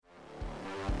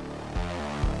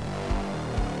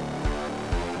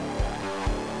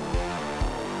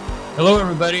Hello,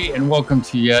 everybody, and welcome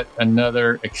to yet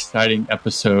another exciting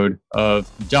episode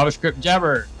of JavaScript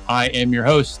Jabber. I am your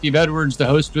host, Steve Edwards, the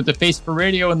host with the face for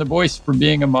radio and the voice for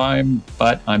being a mime,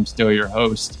 but I'm still your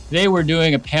host. Today, we're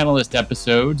doing a panelist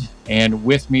episode, and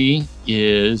with me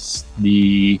is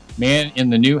the man in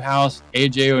the new house,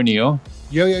 AJ O'Neill.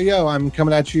 Yo, I'm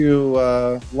coming at you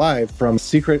live from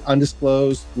secret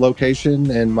undisclosed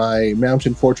location in my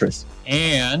mountain fortress.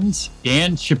 And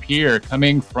Dan Shapir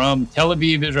coming from Tel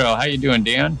Aviv, Israel. How you doing,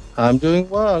 Dan? I'm doing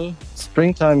well.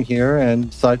 Springtime here, and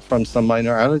aside from some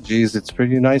minor allergies, it's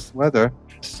pretty nice weather.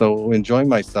 So enjoying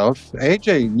myself.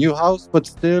 AJ, new house, but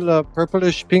still a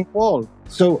purplish pink wall.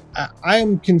 So I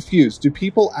am confused. Do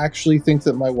people actually think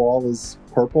that my wall is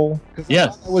purple? Because Yes.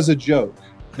 I thought that was a joke.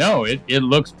 No, it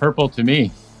looks purple to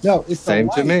me. No, it's Same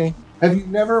a to light. me. Have you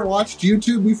never watched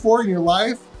YouTube before in your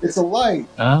life? It's a light.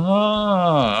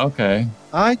 Oh, okay.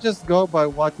 I just go by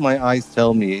what my eyes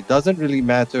tell me. It doesn't really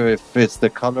matter if it's the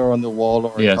color on the wall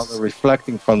or Yes. color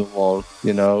reflecting from the wall.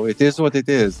 You know, it is what it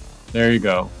is. There you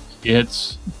go.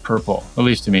 It's purple. At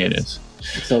least to me it is.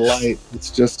 It's a light.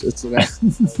 It's an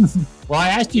Well, I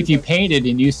asked you if you painted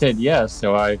and you said yes,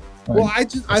 so I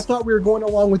thought we were going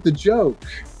along with the joke.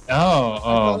 I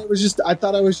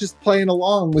thought I was just playing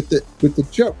along with the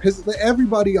joke, because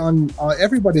everybody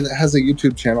that has a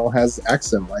YouTube channel has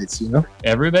accent lights, you know.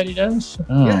 Everybody does?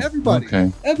 Oh, Yeah, everybody. Okay.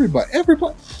 Everybody.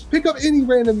 Pick up any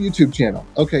random YouTube channel.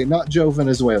 Okay, not Joe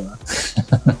Venezuela,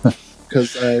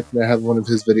 because I have one of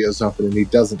his videos open and he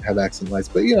doesn't have accent lights.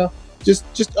 But you know, just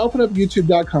open up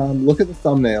YouTube.com, look at the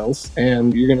thumbnails,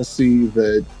 and you're gonna see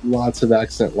the lots of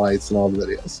accent lights in all the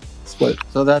videos. Split.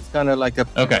 So that's kind of like a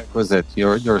prerequisite,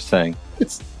 you're saying.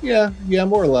 It's yeah,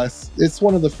 more or less. It's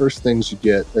one of the first things you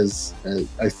get, as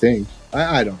I think.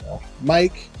 I don't know.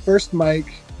 First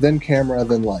mic, then camera,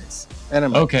 then lights. And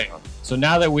I'm Okay. So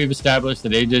now that we've established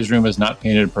that AJ's room is not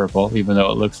painted purple, even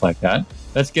though it looks like that,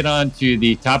 let's get on to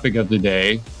the topic of the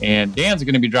day. And Dan's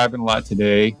going to be driving a lot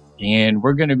today, and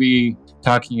we're going to be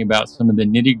talking about some of the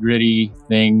nitty-gritty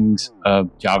things of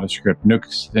JavaScript,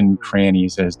 nooks and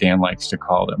crannies, as Dan likes to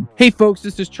call them. Hey folks,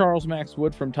 this is Charles Max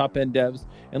Wood from Top End Devs,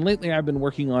 and lately I've been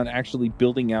working on actually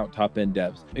building out Top End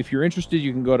Devs. If you're interested,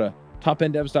 you can go to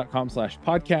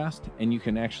topenddevs.com/podcast, and you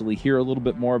can actually hear a little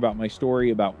bit more about my story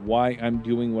about why I'm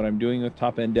doing what I'm doing with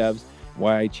Top End Devs,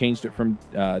 why I changed it from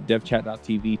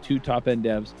devchat.tv to Top End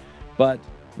Devs. But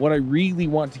what I really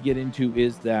want to get into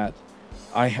is that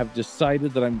I have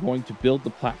decided that I'm going to build the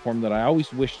platform that I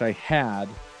always wished I had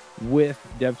with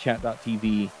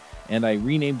devchat.tv, and I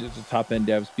renamed it to Top End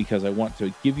Devs because I want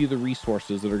to give you the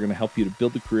resources that are going to help you to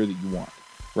build the career that you want,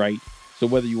 right? So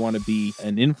whether you want to be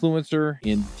an influencer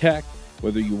in tech,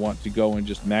 whether you want to go and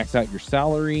just max out your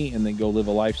salary and then go live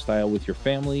a lifestyle with your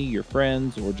family, your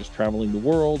friends, or just traveling the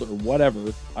world or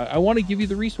whatever, I want to give you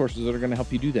the resources that are going to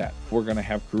help you do that. We're going to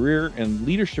have career and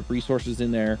leadership resources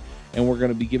in there, and we're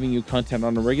going to be giving you content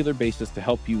on a regular basis to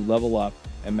help you level up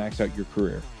and max out your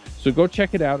career. So go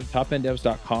check it out at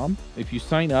topenddevs.com. If you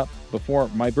sign up before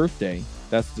my birthday,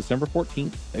 that's December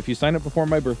 14th. If you sign up before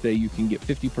my birthday, you can get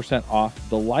 50% off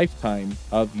the lifetime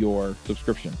of your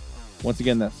subscription. Once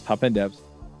again, that's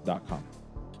topenddevs.com.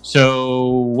 So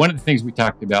one of the things we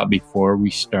talked about before we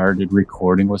started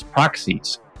recording was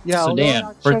proxies. Yeah. So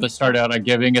Dan, first let's start out on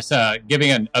giving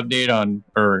an update on,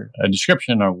 or a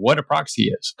description of what a proxy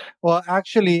is. Well,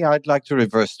 actually, I'd like to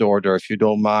reverse the order if you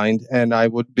don't mind, and I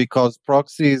would, because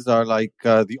proxies are like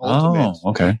the ultimate.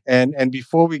 Oh, okay. And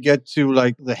before we get to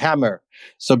like the hammer,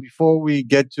 so before we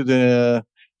get to the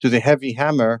heavy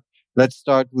hammer, let's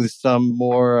start with some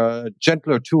more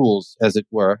gentler tools, as it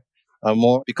were.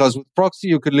 More, because with proxy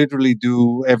you could literally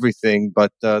do everything,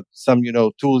 but some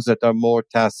tools that are more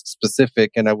task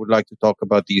specific, and I would like to talk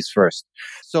about these first.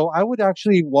 So I would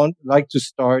actually like to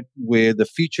start with a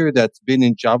feature that's been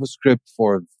in JavaScript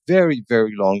for a very,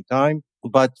 very long time,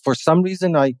 but for some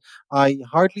reason I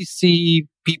hardly see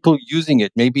people using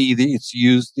it. Maybe it's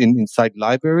used inside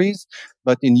libraries,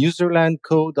 but in userland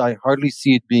code I hardly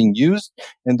see it being used,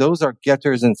 and those are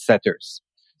getters and setters.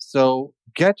 So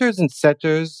getters and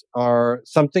setters are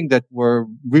something that were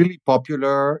really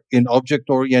popular in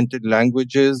object-oriented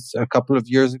languages a couple of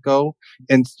years ago,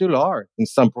 and still are in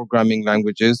some programming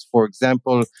languages. For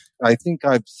example, I think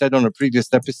I've said on a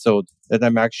previous episode that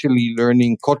I'm actually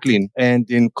learning Kotlin. And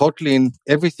in Kotlin,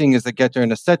 everything is a getter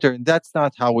and a setter. And that's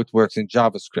not how it works in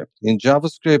JavaScript. In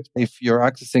JavaScript, if you're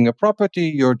accessing a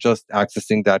property, you're just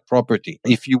accessing that property.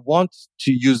 If you want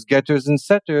to use getters and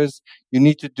setters, you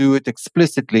need to do it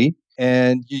explicitly.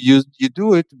 And you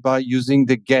do it by using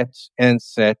the get and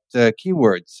set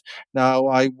keywords. Now,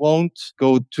 I won't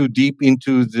go too deep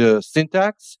into the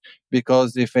syntax,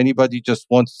 because if anybody just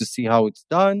wants to see how it's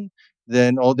done,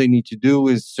 then all they need to do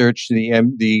is search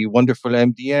the wonderful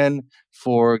MDN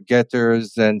for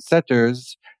getters and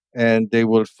setters, and they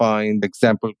will find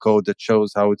example code that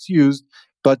shows how it's used.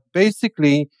 But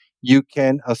basically, you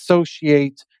can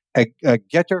associate a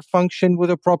getter function with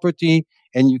a property,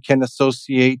 and you can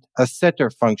associate a setter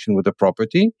function with a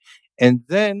property. And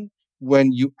then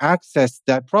when you access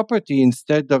that property,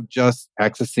 instead of just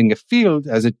accessing a field,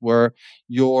 as it were,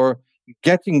 you're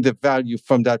getting the value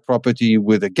from that property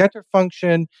with a getter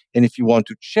function. And if you want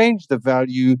to change the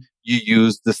value, you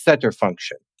use the setter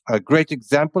function. A great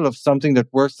example of something that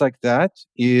works like that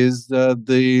is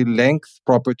the length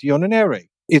property on an array.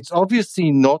 It's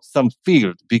obviously not some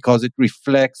field because it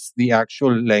reflects the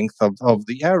actual length of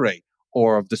the array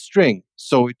or of the string.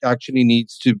 So it actually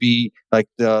needs to be like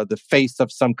the face of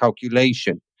some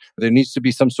calculation. There needs to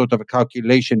be some sort of a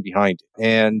calculation behind it.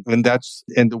 And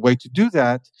the way to do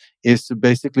that is to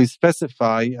basically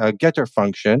specify a getter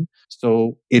function.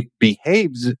 So it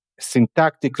behaves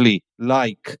syntactically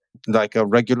like a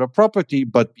regular property,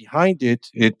 but behind it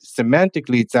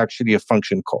semantically, it's actually a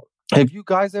function call. Have you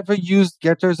guys ever used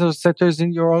getters or setters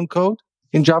in your own code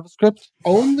in JavaScript?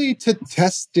 Only to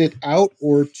test it out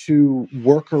or to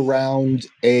work around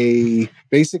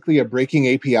basically a breaking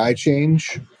API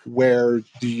change where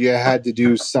you had to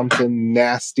do something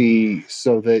nasty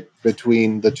so that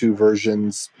between the two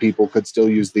versions, people could still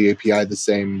use the API the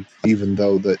same, even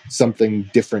though that something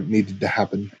different needed to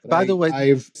happen. By the way,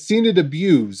 I've seen it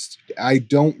abused. I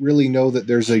don't really know that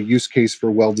there's a use case for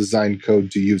well-designed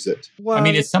code to use it. Well, I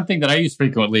mean, it's something that I use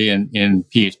frequently in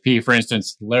PHP. For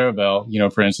instance, Laravel,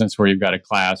 for instance, where you've got a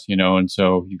class, and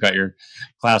so you've got your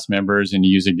class members and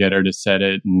you use a getter to set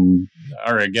it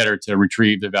or a getter to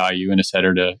retrieve the value and a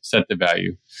setter to set the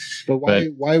value. But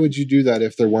why would you do that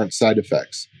if there weren't side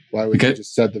effects? Why would you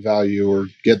just set the value or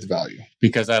get the value?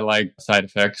 Because I like side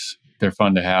effects. They're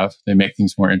fun to have. They make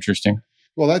things more interesting.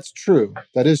 Well, that's true.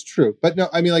 That is true. But no,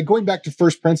 I mean, like going back to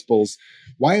first principles,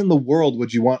 why in the world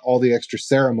would you want all the extra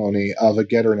ceremony of a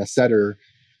getter and a setter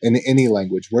in any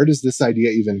language? Where does this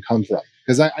idea even come from?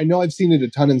 Because I know I've seen it a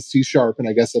ton in C#, and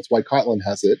I guess that's why Kotlin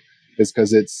has it, is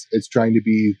because it's trying to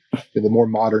be the more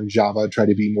modern Java, try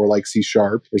to be more like C#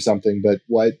 or something. But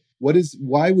why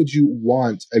would you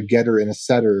want a getter and a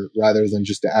setter rather than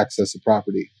just to access a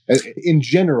property in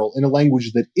general in a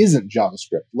language that isn't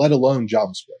JavaScript, let alone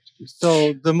JavaScript?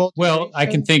 So I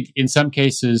can think in some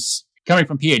cases coming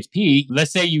from PHP,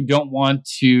 let's say you don't want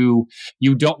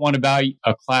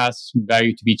a class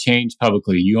value to be changed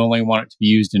publicly. You only want it to be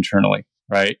used internally,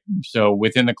 right? So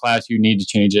within the class, you need to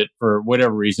change it for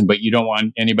whatever reason, but you don't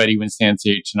want anybody who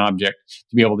instantiates an object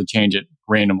to be able to change it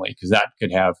randomly because that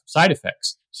could have side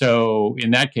effects. So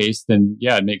in that case, then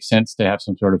yeah, it makes sense to have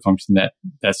some sort of function that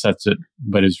sets it,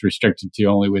 but is restricted to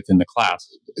only within the class.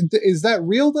 Is that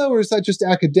real though, or is that just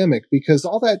academic? Because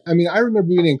all that, I mean, I remember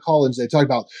being in college, they talked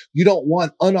about you don't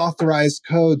want unauthorized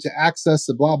code to access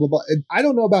the blah, blah, blah. And I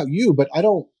don't know about you, but I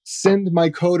don't send my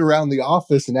code around the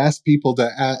office and ask people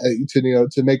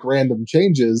to make random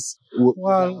changes.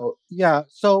 Well, yeah.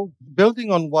 So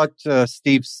building on what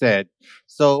Steve said,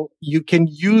 so you can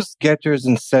use getters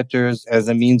and setters as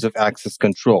a means of access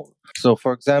control. So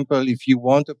for example, if you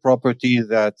want a property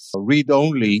that's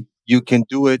read-only, you can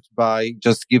do it by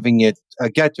just giving it a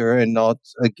getter and not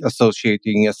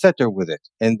associating a setter with it.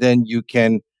 And then you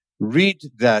can read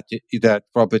that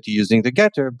property using the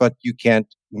getter, but you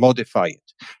can't modify it.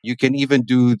 You can even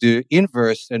do the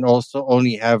inverse and also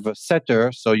only have a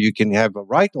setter, so you can have a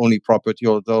write-only property,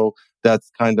 although that's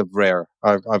kind of rare.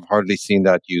 I've hardly seen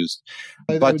that used.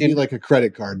 That would be like a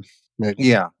credit card. Maybe.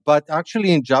 Yeah, but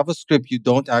actually in JavaScript, you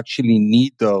don't actually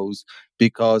need those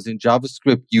because in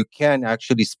JavaScript, you can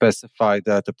actually specify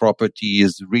that the property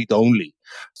is read-only.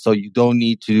 So you don't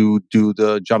need to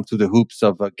jump through the hoops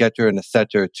of a getter and a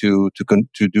setter to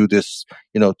do this,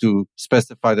 to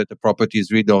specify that the property is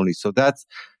read-only. So that's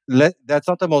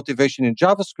not a motivation in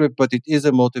JavaScript, but it is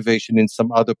a motivation in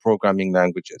some other programming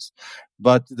languages.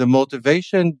 But the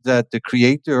motivation that the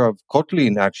creator of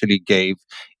Kotlin actually gave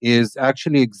is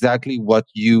actually exactly what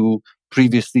you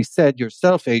previously said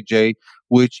yourself, AJ,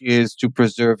 which is to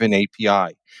preserve an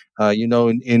API.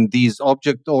 In these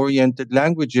object-oriented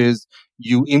languages,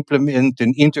 you implement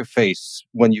an interface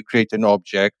when you create an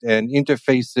object, and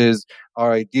interfaces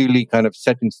are ideally kind of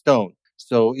set in stone.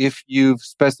 So if you've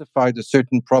specified a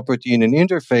certain property in an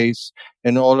interface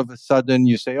and all of a sudden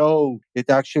you say, oh, it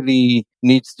actually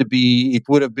needs to be, it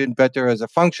would have been better as a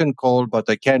function call, but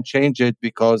I can't change it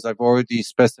because I've already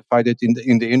specified it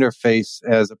in the interface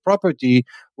as a property.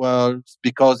 Well,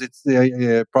 because it's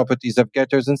the properties of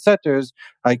getters and setters,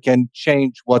 I can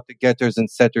change what the getters and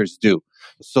setters do.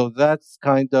 So that's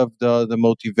kind of the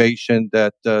motivation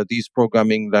that these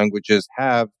programming languages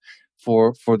have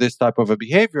for this type of a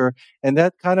behavior. And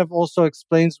that kind of also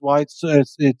explains why it's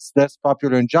less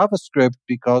popular in JavaScript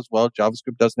because, well,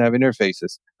 JavaScript doesn't have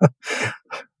interfaces.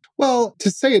 Well,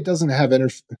 to say it doesn't have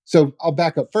so I'll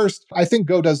back up first. I think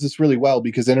Go does this really well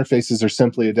because interfaces are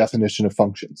simply a definition of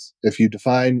functions. If you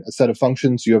define a set of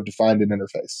functions, you have defined an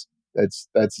interface. It's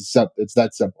that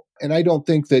simple. And I don't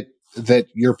think that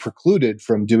you're precluded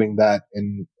from doing that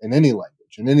in any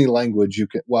language. In any language, you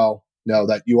can, well, no,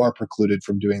 that you are precluded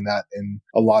from doing that in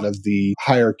a lot of the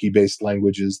hierarchy-based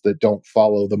languages that don't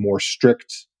follow the more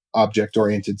strict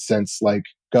object-oriented sense like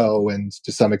Go and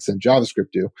to some extent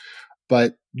JavaScript do.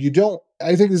 But you don't,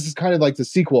 I think this is kind of like the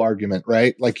SQL argument,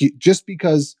 right? Like just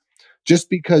because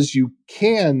you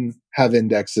can have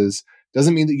indexes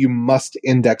doesn't mean that you must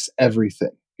index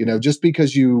everything. Just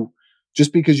because you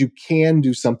can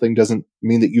do something doesn't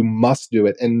mean that you must do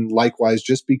it. And likewise,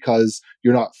 just because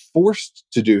you're not forced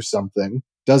to do something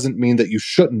doesn't mean that you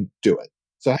shouldn't do it.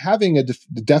 So having a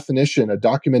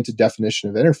documented definition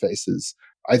of interfaces,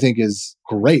 I think is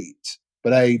great.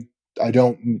 But I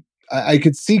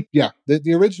could see,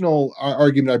 the original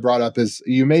argument I brought up is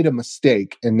you made a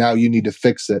mistake and now you need to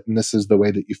fix it. And this is the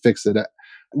way that you fix it.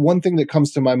 One thing that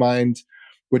comes to my mind,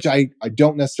 which I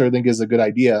don't necessarily think is a good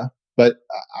idea, but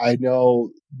I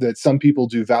know that some people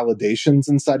do validations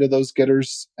inside of those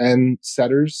getters and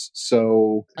setters.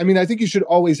 So, I mean, I think you should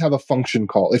always have a function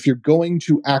call. If you're going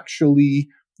to actually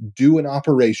do an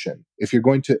operation, if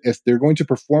they're going to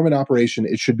perform an operation,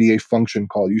 it should be a function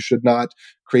call. You should not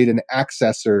create an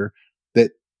accessor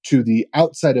that to the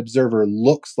outside observer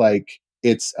looks like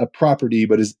it's a property,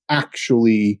 but is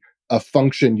actually a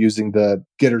function using the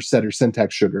getter setter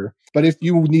syntax sugar. But if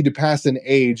you need to pass an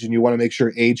age and you want to make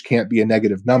sure age can't be a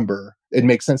negative number, it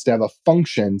makes sense to have a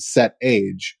function set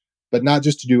age, but not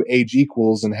just to do age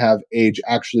equals and have age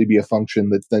actually be a function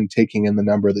that's then taking in the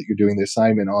number that you're doing the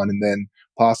assignment on and then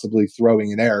possibly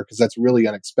throwing an error, because that's really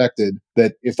unexpected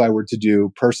that if I were to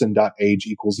do person.age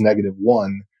equals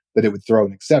 -1, that it would throw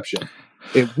an exception.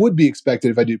 It would be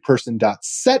expected if I do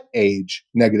person.setAge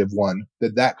 -1,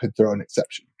 that could throw an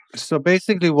exception. So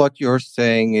basically what you're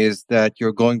saying is that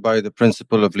you're going by the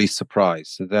principle of least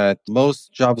surprise, that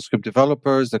most JavaScript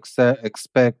developers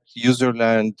expect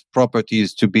userland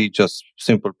properties to be just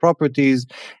simple properties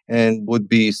and would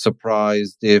be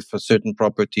surprised if a certain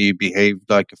property behaved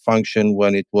like a function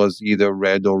when it was either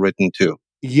read or written to.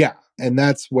 Yeah, and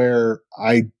that's where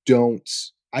I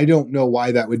don't know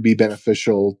why that would be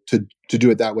beneficial to do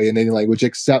it that way in any language,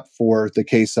 except for the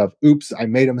case of, oops, I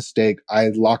made a mistake. I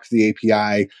locked the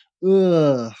API.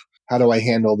 Ugh. How do I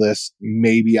handle this?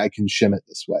 Maybe I can shim it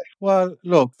this way. Well,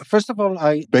 look, first of all,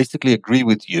 I basically agree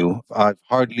with you. I've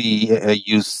hardly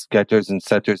used getters and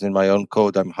setters in my own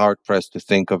code. I'm hard-pressed to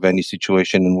think of any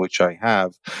situation in which I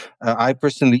have. I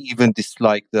personally even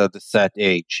dislike the set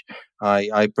age.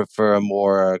 I prefer a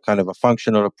more kind of a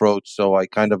functional approach, so I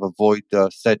kind of avoid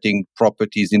setting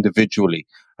properties individually.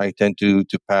 I tend to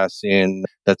pass in,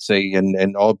 let's say,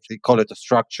 an object, call it a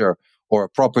structure, or a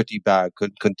property bag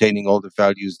containing all the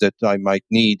values that I might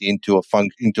need into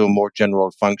a more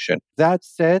general function. That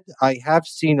said, I have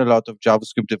seen a lot of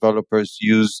JavaScript developers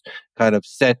use kind of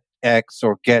set X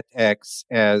or get X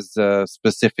as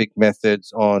specific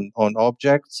methods on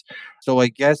objects. So I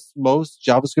guess most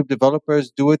JavaScript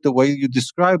developers do it the way you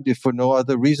described it for no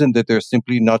other reason that they're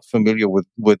simply not familiar with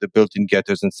the built-in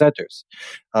getters and setters.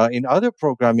 In other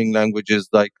programming languages,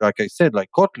 like I said, like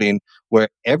Kotlin, where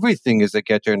everything is a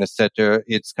getter and a setter,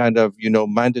 it's kind of,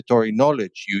 mandatory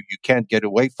knowledge. You can't get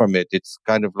away from it. It's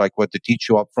kind of like what they teach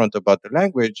you up front about the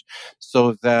language,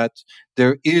 so that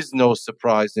there is no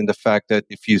surprise in the fact that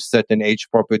if you set an age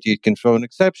property, it can throw an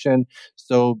exception.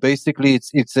 So basically,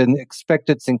 it's an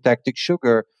expected syntactic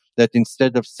sugar that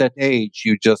instead of set age,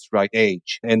 you just write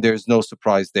age, and there's no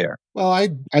surprise there. Well,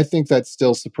 I think that's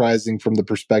still surprising from the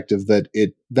perspective that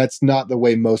that's not the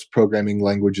way most programming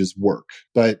languages work.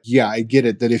 But yeah, I get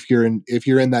it that if you're in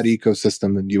that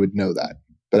ecosystem, then you would know that.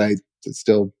 But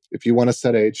still, if you want to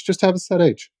set age, just have a set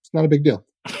age. It's not a big deal.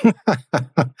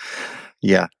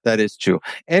 Yeah, that is true.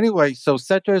 Anyway, so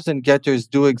setters and getters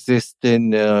do exist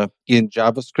in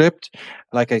JavaScript.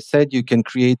 Like I said, you can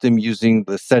create them using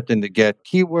the set and the get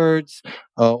keywords,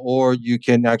 or you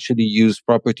can actually use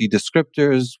property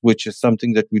descriptors, which is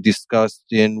something that we discussed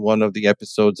in one of the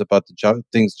episodes about the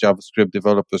things JavaScript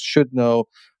developers should know.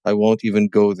 I won't even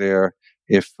go there.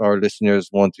 If our listeners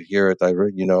want to hear it, I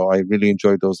really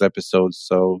enjoyed those episodes,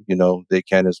 so they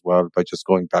can as well by just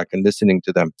going back and listening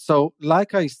to them. So,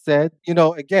 like I said,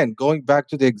 again, going back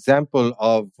to the example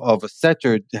of a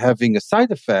setter having a side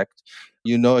effect,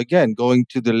 again, going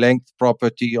to the length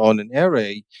property on an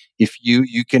array, if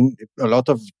you can, a lot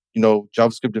of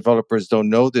JavaScript developers don't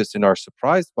know this and are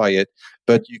surprised by it,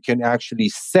 but you can actually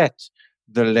set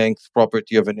the length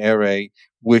property of an array,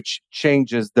 which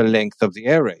changes the length of the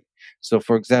array. So,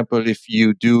 for example, if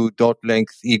you do dot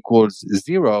length equals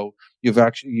 0,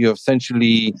 you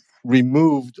essentially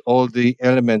removed all the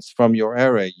elements from your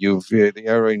array. The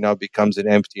array now becomes an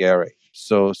empty array.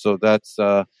 So that's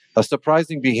a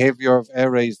surprising behavior of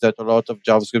arrays that a lot of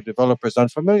JavaScript developers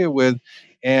aren't familiar with,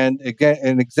 and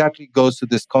exactly goes to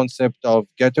this concept of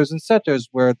getters and setters,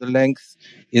 where the length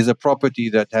is a property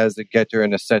that has a getter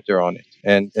and a setter on it,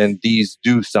 and these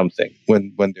do something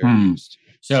when they're used.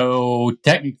 So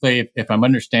technically, if I'm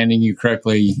understanding you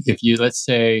correctly, let's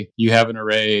say you have an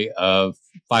array of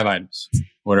 5 items,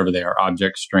 whatever they are,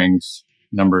 objects, strings,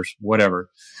 numbers,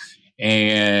 whatever,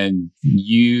 and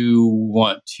you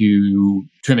want to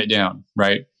trim it down,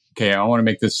 right? Okay, I want to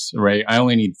make this array. I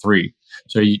only need 3.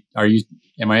 So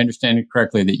am I understanding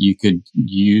correctly that you could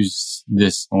use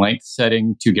this length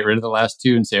setting to get rid of the last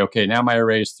 2 and say, okay, now my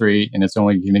array is 3 and it's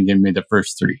only going to give me the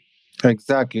first 3?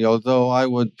 Exactly. Although I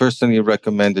would personally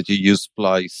recommend that you use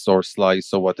splice or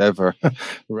slice or whatever,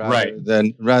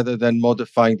 rather than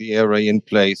modifying the array in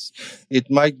place. It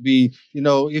might be,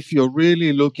 if you're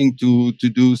really looking to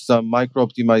do some micro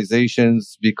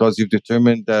optimizations because you've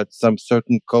determined that some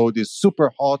certain code is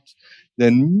super hot,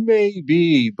 then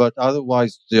maybe, but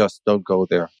otherwise just don't go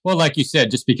there. Well, like you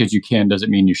said, just because you can doesn't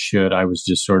mean you should. I was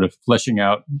just sort of fleshing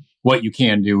out what you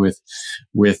can do with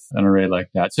an array like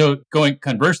that. So going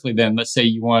conversely then, let's say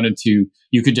you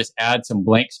could just add some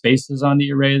blank spaces on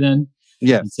the array then.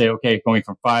 Yeah. And say, okay, going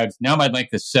from 5, now my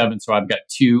length is 7, so I've got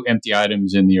 2 empty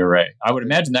items in the array. I would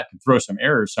imagine that could throw some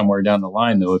errors somewhere down the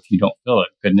line, though, if you don't fill it,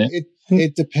 couldn't it?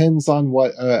 It depends on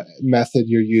what method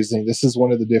you're using. This is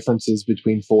one of the differences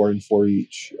between for and for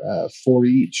each. For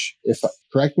each,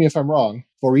 correct me if I'm wrong,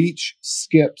 for each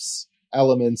skips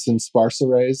elements in sparse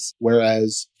arrays,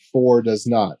 whereas for does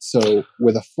not. So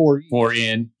with a for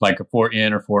in, like a for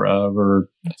in or for of or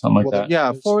something like that.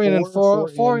 Yeah, for in and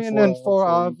for in and for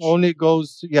of only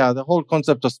goes. Yeah, the whole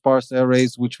concept of sparse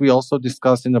arrays, which we also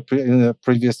discussed in a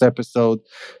previous episode.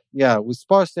 Yeah, with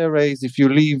sparse arrays, if you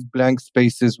leave blank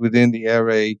spaces within the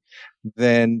array,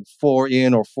 then for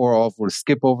in or for of will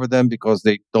skip over them because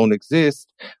they don't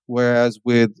exist. Whereas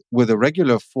with a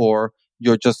regular for,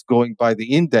 you're just going by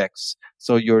the index.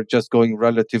 So you're just going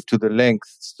relative to the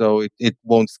length. So it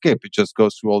won't skip. It just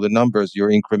goes through all the numbers.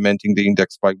 You're incrementing the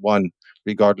index by 1,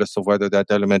 regardless of whether that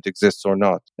element exists or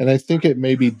not. And I think it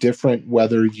may be different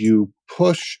whether you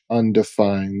push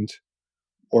undefined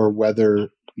or whether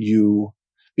you...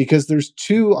 Because there's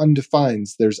 2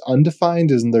 undefineds. There's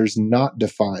undefined and there's not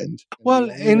defined.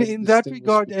 Well, in that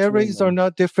regard, arrays are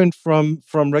not different from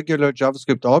regular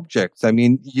JavaScript objects. I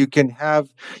mean, you can have,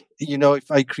 if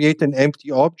I create an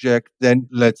empty object, then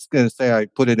let's say I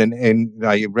put it in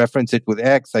I reference it with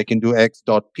X, I can do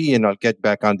X.P and I'll get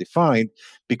back undefined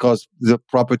because the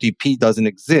property P doesn't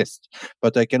exist.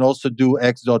 But I can also do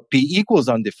X.P equals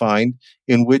undefined,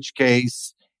 in which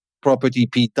case property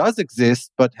P does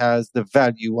exist, but has the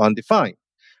value undefined.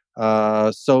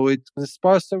 So the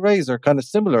sparse arrays are kind of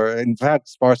similar. In fact,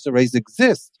 sparse arrays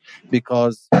exist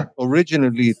because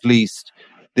originally, at least,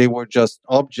 they were just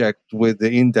object with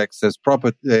the index as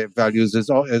values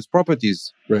as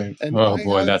properties. Right. And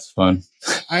that's fun.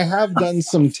 I have done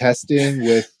some testing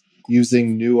with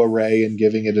using new array and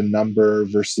giving it a number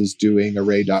versus doing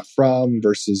array.from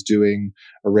versus doing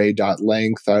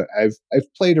array.length.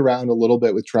 I've played around a little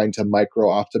bit with trying to micro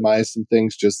optimize some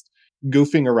things, just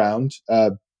goofing around,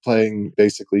 playing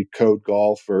basically code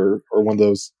golf or one of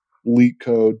those leak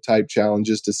code type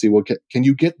challenges to see can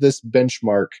you get this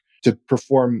benchmark to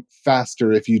perform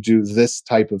faster if you do this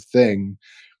type of thing.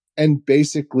 And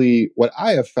basically what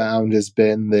I have found has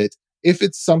been that if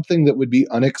it's something that would be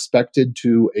unexpected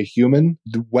to a human,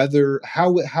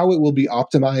 how it will be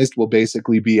optimized will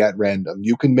basically be at random.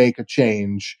 You can make a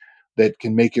change that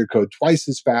can make your code twice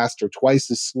as fast or twice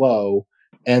as slow,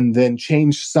 and then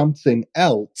change something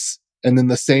else And then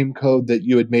the same code that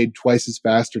you had made twice as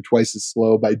fast or twice as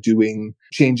slow by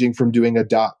changing from doing a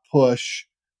dot push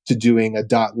to doing a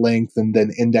dot length and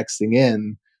then indexing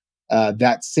in,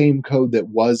 that same code that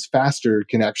was faster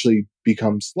can actually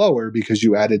become slower because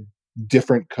you added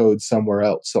different code somewhere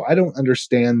else. So I don't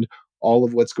understand all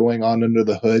of what's going on under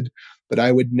the hood, but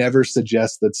I would never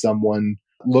suggest that someone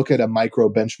look at a micro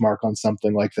benchmark on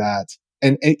something like that.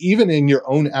 And even in your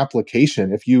own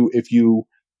application,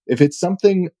 if it's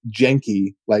something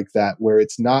janky like that, where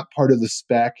it's not part of the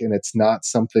spec and it's not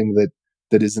something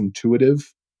that is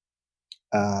intuitive,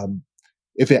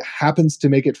 if it happens to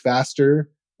make it faster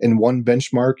in one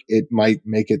benchmark, it might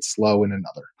make it slow in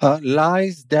another.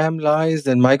 Lies, damn lies,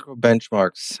 and micro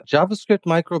benchmarks. JavaScript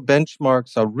micro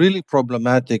benchmarks are really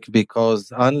problematic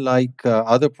because unlike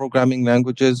other programming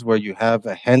languages where you have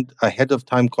ahead of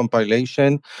time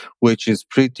compilation, which is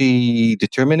pretty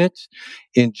determinate,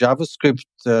 in JavaScript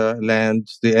land,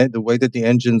 the way that the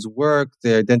engines work,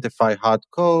 they identify hot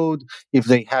code. If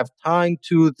they have time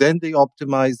to, then they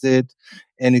optimize it.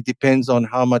 And it depends on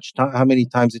how many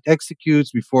times it executes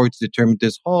before it's determined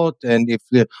as hot, and if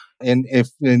the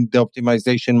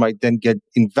optimization might then get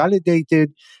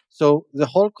invalidated. So the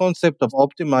whole concept of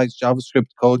optimized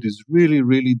JavaScript code is really,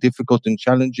 really difficult and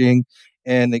challenging.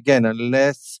 And again,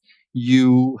 unless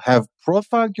you have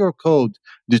profiled your code,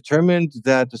 determined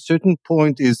that a certain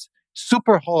point is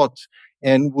super hot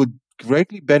and would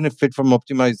greatly benefit from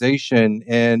optimization,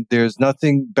 and there's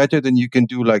nothing better than you can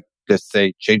do, like, let's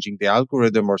say, changing the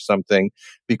algorithm or something,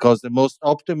 because the most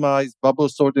optimized bubble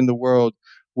sort in the world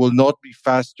will not be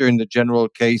faster in the general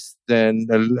case than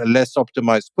a less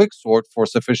optimized quicksort for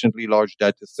sufficiently large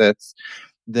data sets.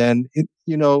 Then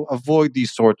avoid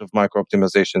these sort of micro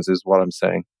optimizations is what I'm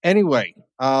saying. Anyway,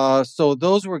 so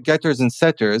those were getters and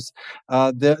setters.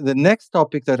 The next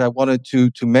topic that I wanted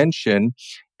to mention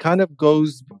kind of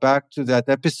goes back to that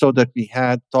episode that we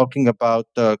had talking about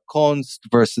const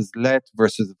versus let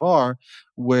versus var,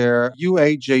 where you,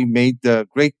 AJ, made the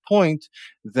great point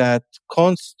that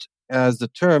const as a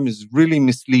term is really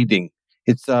misleading.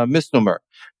 It's a misnomer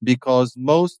because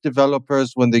most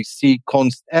developers, when they see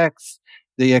const x,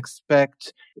 they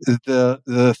expect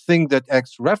the thing that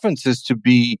x references to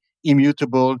be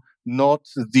immutable, not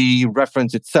the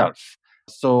reference itself.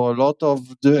 So a lot of,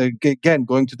 again,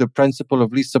 going to the principle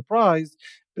of least surprise,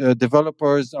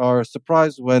 developers are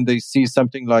surprised when they see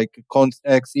something like const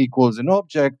x equals an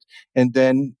object and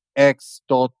then x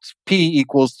dot p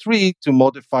equals 3 to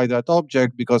modify that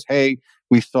object because, hey,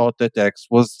 we thought that x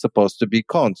was supposed to be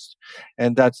const.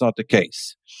 And that's not the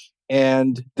case.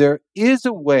 And there is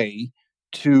a way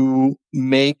to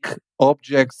make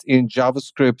objects in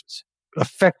JavaScript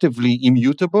effectively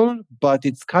immutable, but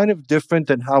it's kind of different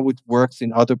than how it works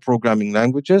in other programming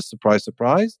languages. Surprise,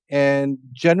 surprise. And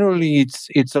generally,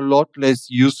 it's a lot less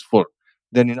useful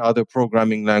than in other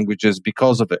programming languages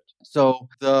because of it. So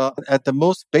at the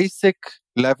most basic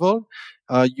level,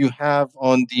 you have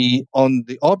on the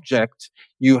object,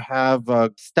 you have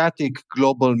a static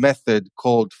global method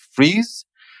called freeze.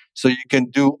 So you can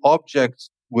do object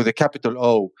with a capital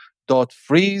O dot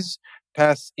freeze,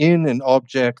 pass in an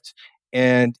object,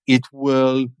 and it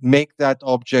will make that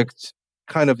object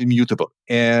kind of immutable.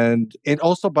 And it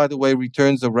also, by the way,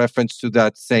 returns a reference to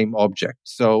that same object.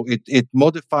 So it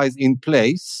modifies in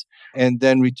place and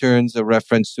then returns a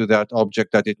reference to that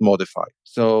object that it modified.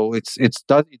 So it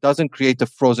doesn't create a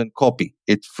frozen copy.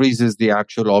 It freezes the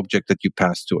actual object that you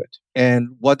pass to it. And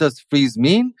what does freeze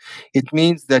mean? It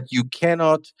means that you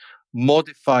cannot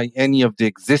modify any of the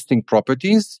existing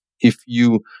properties. If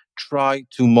you try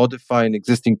to modify an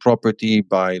existing property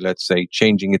by, let's say,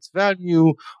 changing its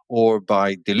value or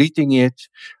by deleting it,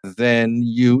 then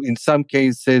in some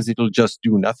cases, it'll just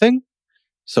do nothing.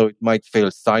 So it might fail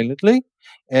silently.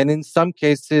 And in some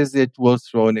cases, it will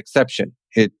throw an exception.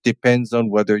 It depends on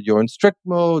whether you're in strict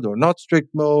mode or not strict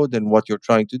mode and what you're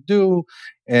trying to do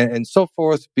and so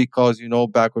forth, because,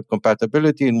 backward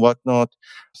compatibility and whatnot.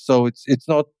 So it's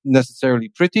not necessarily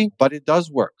pretty, but it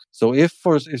does work. So if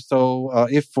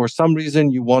for some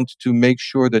reason you want to make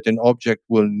sure that an object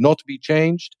will not be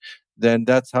changed, then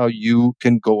that's how you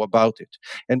can go about it.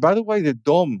 And by the way, the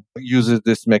DOM uses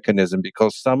this mechanism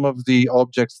because some of the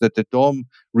objects that the DOM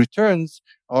returns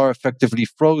are effectively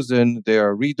frozen. They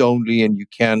are read-only and you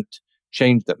can't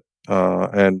change them.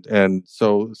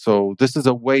 So this is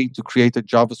a way to create a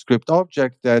JavaScript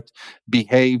object that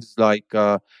behaves like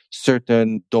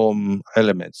certain DOM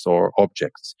elements or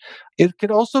objects. It can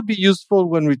also be useful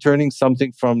when returning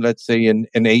something from, let's say, an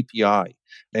API.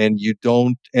 And you're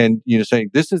saying,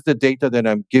 this is the data that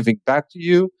I'm giving back to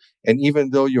you. And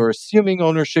even though you're assuming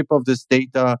ownership of this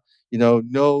data,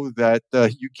 know that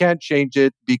you can't change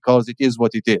it because it is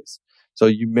what it is. So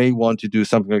you may want to do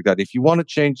something like that. If you want to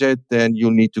change it, then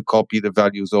you'll need to copy the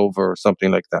values over or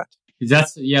something like that.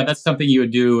 That's something you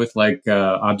would do with like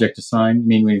object assign. I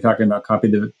mean, when you're talking about copy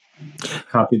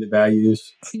the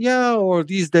values. Yeah, or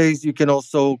these days you can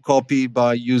also copy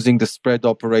by using the spread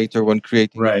operator when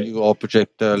creating a new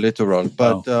object literal.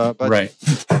 But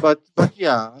but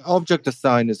yeah, object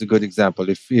assign is a good example.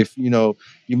 If you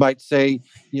might say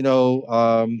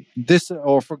this,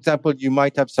 or for example, you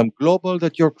might have some global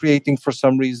that you're creating for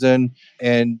some reason,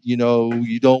 and you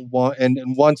don't want, and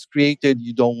once created,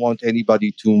 you don't want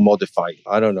anybody to modify it.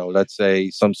 I don't know. Let's say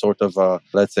some sort of a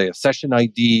session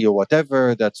ID or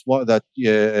whatever. That's one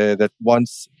that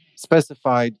once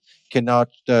specified cannot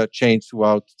change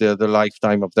throughout the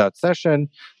lifetime of that session.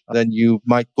 Then you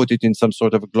might put it in some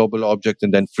sort of a global object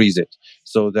and then freeze it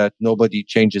so that nobody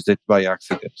changes it by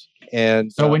accident.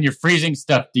 And so when you're freezing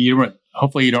stuff,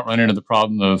 hopefully you don't run into the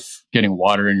problem of getting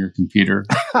water in your computer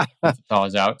if it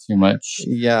thaws out too much.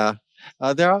 Yeah.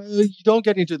 You don't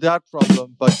get into that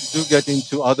problem, but you do get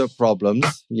into other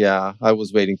problems. Yeah, I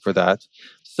was waiting for that.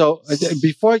 So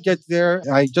before I get there,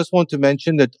 I just want to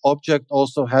mention that object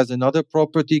also has another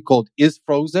property called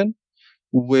isFrozen,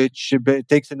 which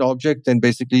takes an object and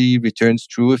basically returns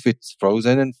true if it's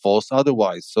frozen and false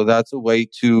otherwise. So that's a way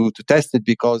to test it,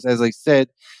 because as I said,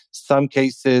 some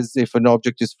cases, if an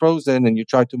object is frozen and you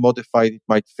try to modify it, it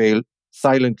might fail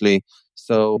silently.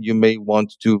 So you may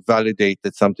want to validate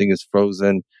that something is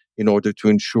frozen in order to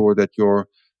ensure that you're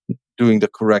doing the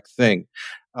correct thing.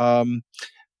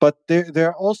 But there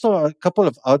are also a couple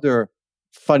of other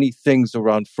funny things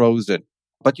around frozen.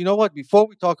 But you know what? Before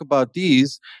we talk about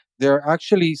these, there are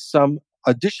actually some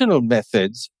additional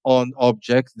methods on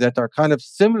objects that are kind of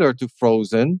similar to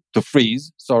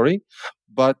freeze,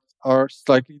 but are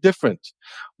slightly different.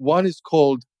 One is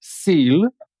called seal,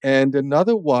 and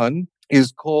another one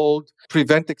is called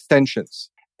prevent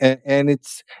extensions. And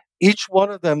it's each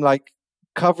one of them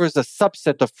covers a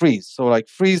subset of freeze. So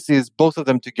freeze is both of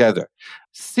them together.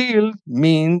 Seal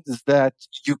means that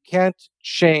you can't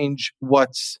change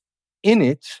what's in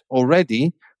it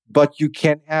already, but you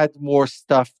can add more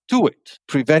stuff to it.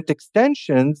 Prevent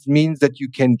extensions means that you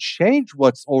can change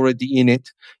what's already in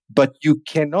it, but you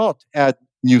cannot add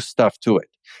new stuff to it.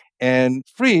 And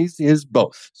freeze is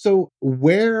both. So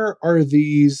where are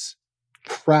these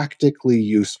practically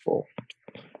useful?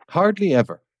 Hardly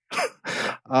ever.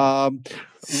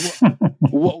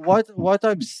 What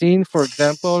I've seen, for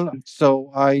example,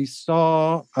 so I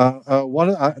saw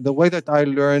the way that I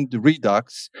learned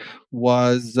Redux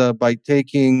was by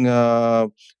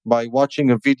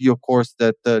watching a video course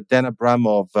that Dan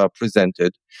Abramov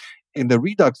presented. In the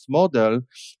Redux model,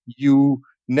 you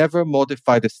never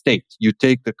modify the state. You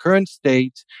take the current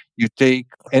state, you take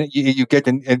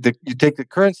the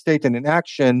current state and an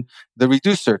action. The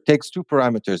reducer takes two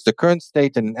parameters, the current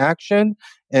state and an action,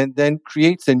 and then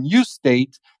creates a new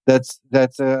state that's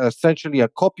essentially a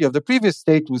copy of the previous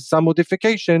state with some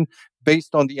modification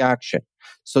based on the action.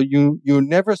 So you're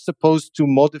never supposed to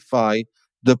modify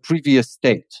the previous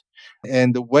state.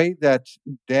 And the way that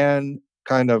Dan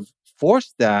kind of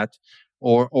forced that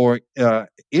or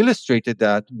illustrated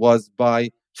that was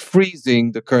by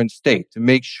freezing the current state to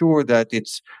make sure that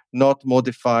it's not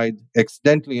modified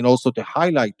accidentally, and also to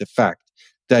highlight the fact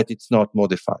that it's not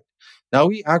modified. Now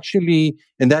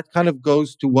and that kind of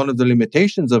goes to one of the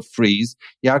limitations of freeze.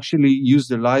 He actually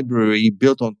used a library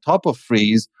built on top of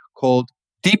freeze called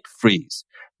deep freeze,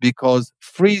 because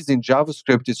freeze in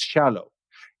JavaScript is shallow.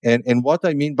 And what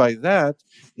I mean by that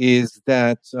is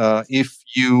that if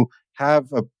you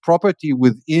have a property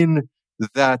within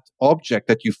that object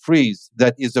that you freeze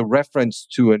that is a reference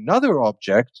to another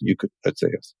object, you could, let's say,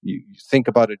 you think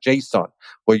about a JSON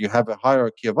where you have a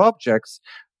hierarchy of objects.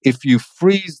 If you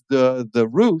freeze the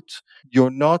root,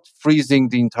 you're not freezing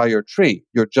the entire tree.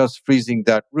 You're just freezing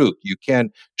that root. You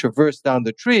can traverse down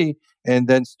the tree and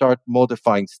then start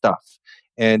modifying stuff.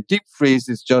 And deep freeze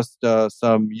is just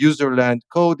some userland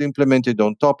code implemented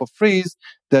on top of freeze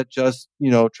that just,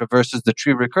 traverses the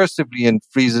tree recursively and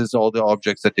freezes all the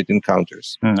objects that it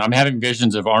encounters. I'm having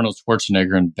visions of Arnold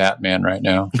Schwarzenegger and Batman right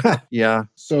now. Yeah.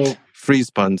 So freeze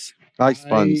puns. Ice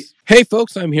puns. Hey,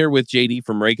 folks, I'm here with JD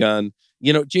from Raygun.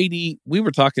 JD, we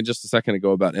were talking just a second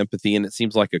ago about empathy, and it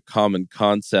seems like a common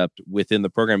concept within the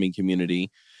programming community.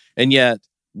 And yet,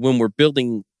 when we're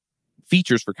building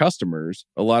features for customers,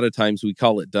 a lot of times we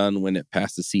call it done when it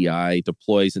passes CI,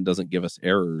 deploys, and doesn't give us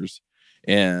errors.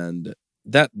 And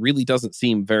that really doesn't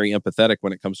seem very empathetic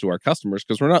when it comes to our customers,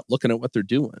 because we're not looking at what they're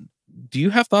doing. Do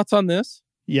you have thoughts on this?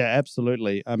 Yeah,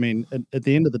 absolutely. I mean, at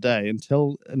the end of the day,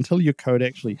 until your code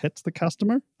actually hits the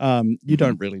customer, you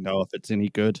don't really know if it's any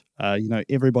good.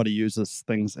 Everybody uses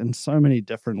things in so many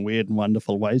different weird and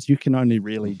wonderful ways. You can only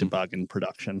really debug in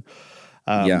production.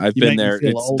 Yeah, I've You been make me there. feel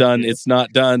It's old done. here. It's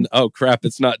not done. Oh, crap.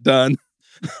 It's not done.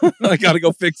 I got to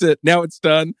go fix it. Now it's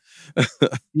done.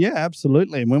 Yeah,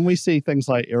 absolutely. And when we see things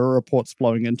like error reports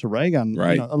flowing into Raygun,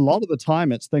 Right. a lot of the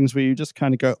time it's things where you just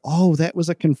kind of go, oh, that was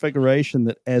a configuration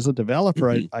that as a developer,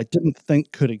 I didn't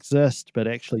think could exist, but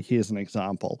actually here's an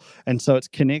example. And so it's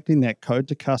connecting that code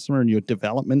to customer and your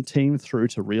development team through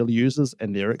to real users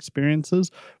and their experiences,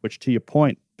 which to your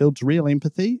point, builds real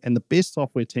empathy. And the best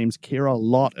software teams care a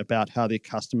lot about how their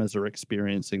customers are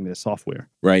experiencing their software.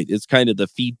 Right. It's kind of the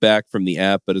feedback from the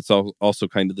app, but it's also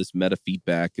kind of this meta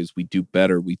feedback. As we do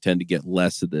better, we tend to get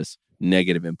less of this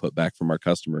negative input back from our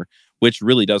customer, which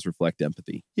really does reflect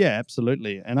empathy. Yeah,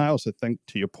 absolutely. And I also think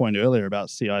to your point earlier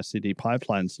about CI/CD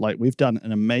pipelines, like we've done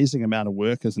an amazing amount of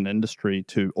work as an industry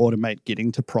to automate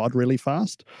getting to prod really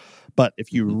fast. But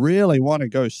if you really want to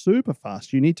go super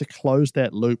fast, you need to close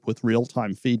that loop with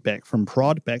real-time feedback from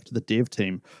prod back to the dev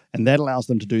team. And that allows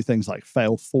them to do things like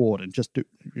fail forward and just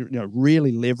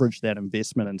really leverage that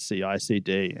investment in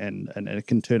CI/CD, and it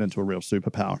can turn into a real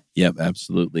superpower. Yep,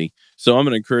 absolutely. So I'm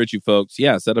going to encourage you folks,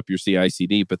 set up your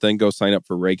CI/CD, but then go sign up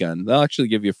for Raygun. They'll actually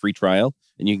give you a free trial,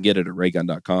 and you can get it at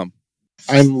raygun.com.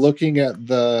 I'm looking at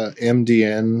the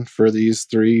MDN for these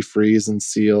three: freeze and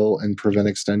seal and prevent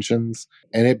extensions,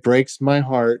 and it breaks my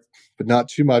heart, but not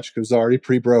too much because it's already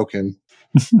pre-broken.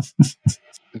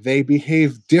 They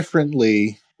behave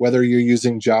differently whether you're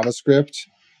using JavaScript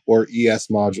or ES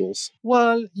modules.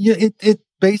 Well, yeah, it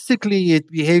basically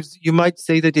it behaves. You might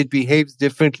say that it behaves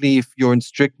differently if you're in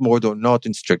strict mode or not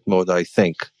in strict mode, I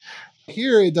think.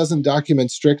 Here, it doesn't document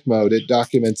strict mode. It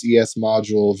documents ES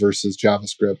module versus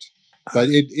JavaScript. But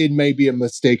it may be a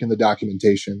mistake in the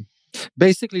documentation.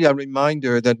 Basically, a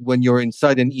reminder that when you're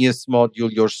inside an ES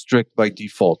module, you're strict by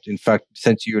default. In fact,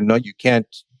 since you can't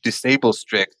disable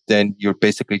strict, then you're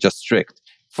basically just strict.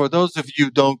 For those of you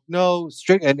who don't know,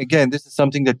 strict, and again, this is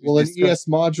something that in ES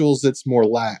modules, it's more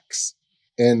lax.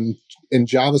 And in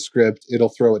JavaScript, it'll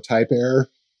throw a type error.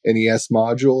 In ES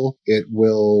module, it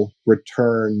will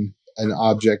return an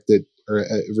object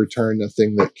return a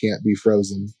thing that can't be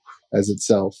frozen as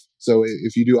itself. So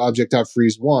if you do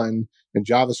object.freeze1 in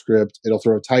JavaScript, it'll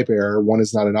throw a type error. One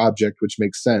is not an object, which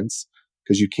makes sense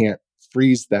because you can't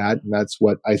freeze that. And that's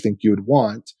what I think you would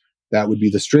want. That would be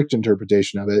the strict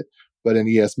interpretation of it. But in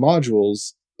ES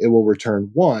modules, it will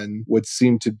return one, would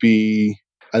seem to be,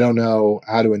 I don't know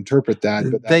how to interpret that.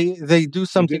 But they do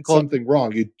something called something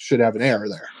wrong. You should have an error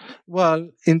there. Well,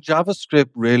 in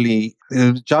JavaScript, really,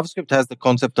 JavaScript has the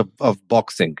concept of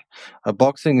boxing.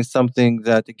 Boxing is something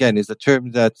that, again, is a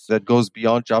term that goes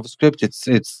beyond JavaScript.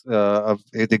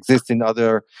 It exists in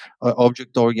other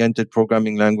object-oriented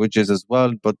programming languages as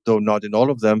well, but though not in all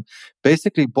of them.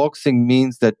 Basically, boxing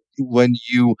means that when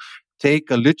you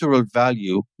take a literal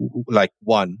value like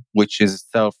 1, which is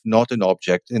itself not an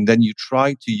object, and then you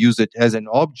try to use it as an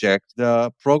object,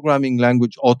 the programming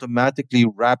language automatically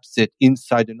wraps it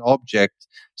inside an object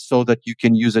so that you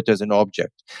can use it as an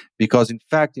object. Because in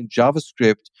fact, in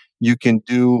JavaScript, you can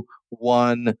do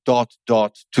 1 ...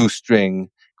 toString,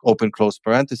 open close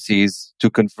parentheses, to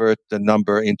convert the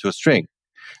number into a string.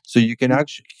 So you can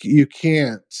actually... You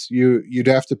can't. You'd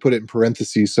have to put it in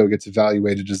parentheses so it gets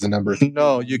evaluated as the number.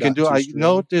 No, you can do... I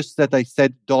noticed that I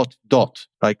said ...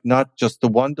 like not just the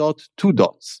 1 dot, 2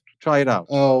 dots. Try it out.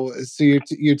 Oh, so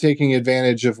you're taking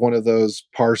advantage of one of those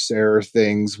parse error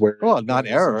things where... Well, not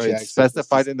error. It's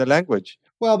specified in the language.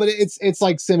 Well, but it's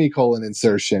like semicolon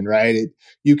insertion, right?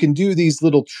 You can do these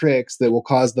little tricks that will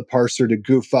cause the parser to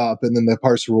goof up, and then the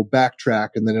parser will backtrack,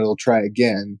 and then it'll try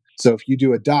again. So if you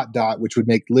do a ... which would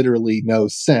make literally no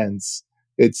sense,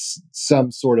 it's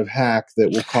some sort of hack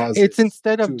that will cause it's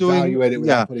instead of doing evaluate it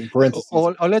without putting parentheses.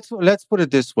 Or let's put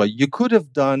it this way: you could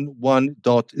have done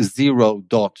 1.0 ...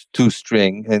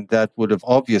 toString, and that would have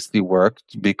obviously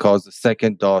worked because the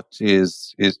second dot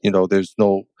is there's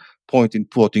no point in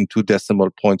putting 2 decimal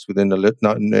points within a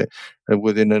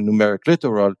numeric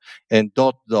literal, and ...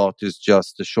 is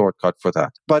just a shortcut for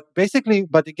that. But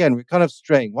again, we're kind of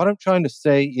straying. What I'm trying to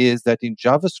say is that in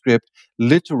JavaScript,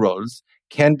 literals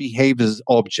can behave as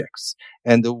objects,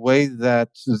 and the way that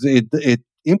it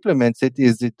implements it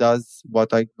is it does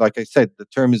what like I said, the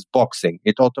term is boxing.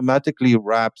 It automatically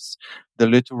wraps the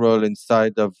literal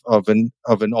inside of an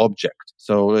object.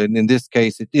 So in this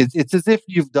case, it's as if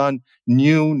you've done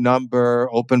new number,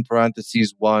 open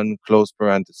parentheses 1, close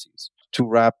parentheses, to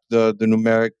wrap the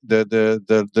numeric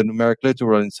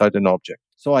literal inside an object.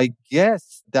 So I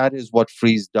guess that is what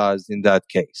freeze does in that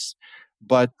case.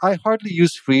 But I hardly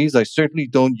use freeze. I certainly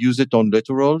don't use it on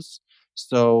literals.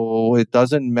 So it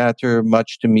doesn't matter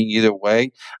much to me either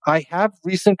way. I have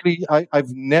recently,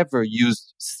 I've never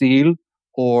used seal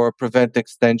or prevent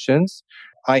extensions.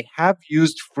 I have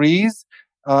used freeze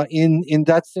in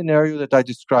that scenario that I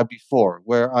described before,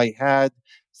 where I had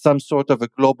some sort of a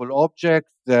global object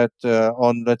that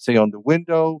on, let's say, on the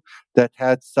window that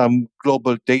had some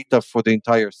global data for the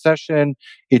entire session.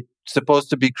 It's supposed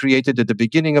to be created at the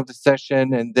beginning of the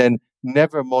session and then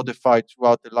never modified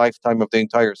throughout the lifetime of the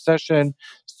entire session.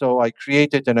 So I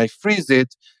create it and I freeze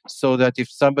it so that if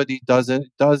somebody does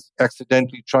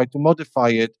accidentally try to modify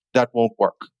it, that won't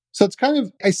work. So it's kind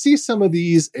of, I see some of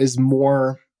these as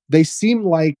more, they seem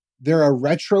like they're a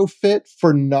retrofit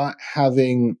for not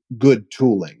having good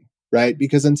tooling, right?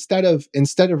 Because instead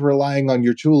of relying on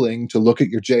your tooling to look at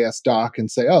your JS doc and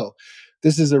say, oh,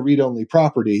 this is a read-only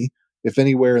property, if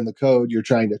anywhere in the code you're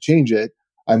trying to change it,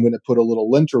 I'm going to put a little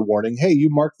linter warning. Hey, you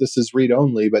marked this as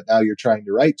read-only, but now you're trying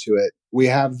to write to it. We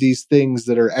have these things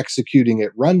that are executing at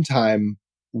runtime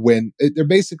when they're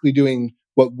basically doing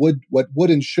what would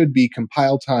and should be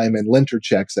compile time and linter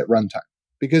checks at runtime.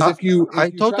 Because if you try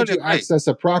to access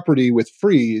a property with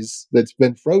freeze that's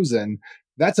been frozen,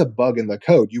 that's a bug in the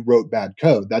code. You wrote bad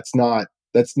code. That's not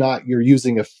you're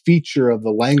using a feature of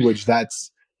the language that's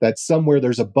somewhere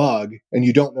there's a bug and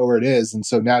you don't know where it is. And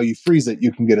so now you freeze it,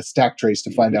 you can get a stack trace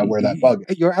to find out where that bug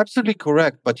is. You're absolutely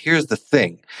correct. But here's the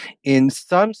thing. In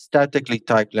some statically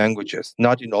typed languages,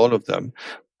 not in all of them,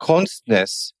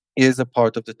 constness is a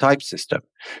part of the type system.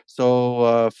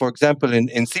 So, for example,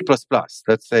 in C++,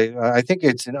 let's say, I think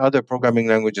it's in other programming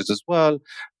languages as well,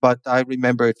 but I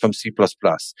remember it from C++.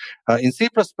 In C++,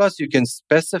 you can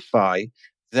specify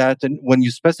that when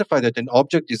you specify that an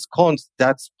object is const,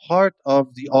 that's part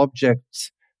of the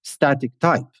object's static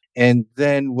type. And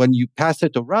then when you pass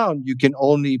it around, you can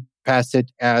only pass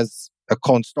it as a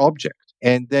const object.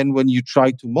 And then when you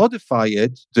try to modify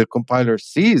it, the compiler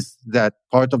sees that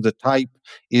part of the type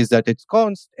is that it's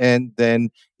const, and then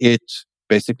it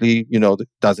basically,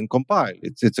 doesn't compile.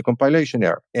 It's a compilation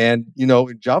error. And, in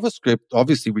JavaScript,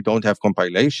 obviously we don't have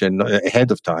compilation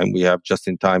ahead of time. We have just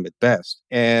in time at best.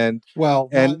 Not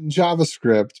in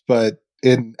JavaScript, but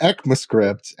in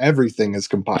ECMAScript, everything is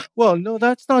compiled. Well, no,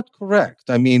 that's not correct.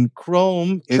 I mean,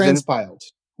 Chrome is transpiled.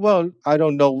 Well, I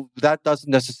don't know. That doesn't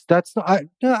necessarily. That's not.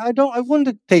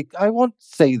 I won't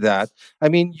say that. I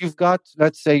mean, you've got,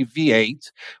 let's say,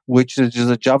 V8, which is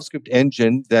a JavaScript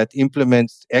engine that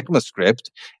implements ECMAScript,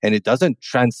 and it doesn't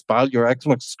transpile your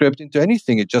ECMAScript into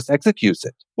anything. It just executes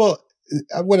it. Well,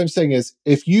 what I'm saying is,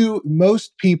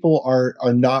 most people are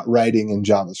not writing in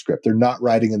JavaScript. They're not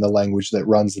writing in the language that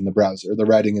runs in the browser. They're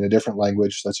writing in a different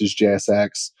language, such as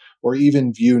JSX, or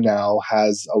even Vue now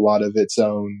has a lot of its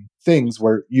own things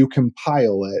where you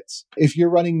compile it. If you're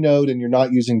running Node and you're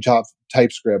not using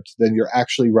TypeScript, then you're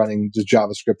actually running the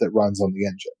JavaScript that runs on the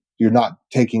engine. You're not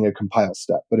taking a compile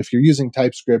step. But if you're using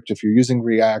TypeScript, if you're using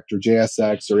React or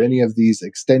JSX or any of these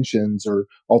extensions or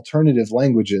alternative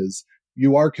languages,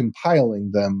 you are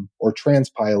compiling them or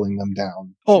transpiling them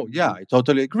down. Oh, yeah, I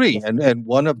totally agree. And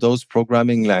one of those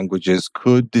programming languages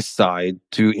could decide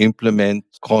to implement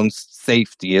const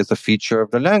safety as a feature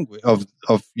of the language of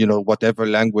whatever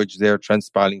language they're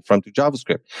transpiling from to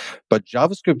JavaScript. But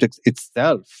JavaScript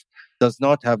itself does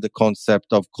not have the concept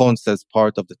of const as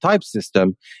part of the type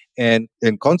system. And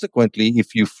consequently,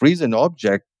 if you freeze an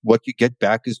object, what you get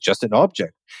back is just an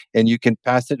object, and you can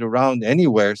pass it around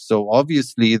anywhere. So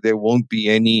obviously there won't be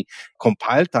any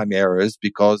compile time errors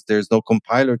because there's no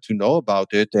compiler to know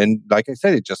about it. And like I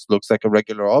said, it just looks like a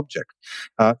regular object.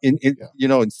 In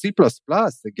C++,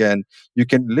 again, you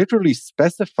can literally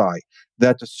specify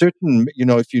that a certain,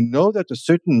 if you know that a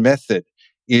certain method,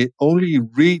 it only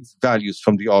reads values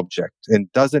from the object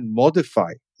and doesn't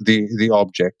modify the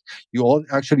object. You all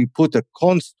actually put a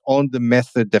const on the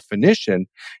method definition,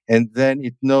 and then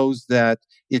it knows that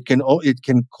it can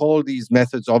call these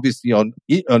methods obviously on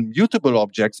mutable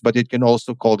objects, but it can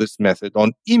also call this method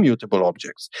on immutable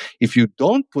objects. If you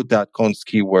don't put that const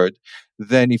keyword,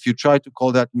 then if you try to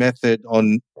call that method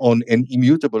on an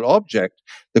immutable object,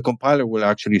 the compiler will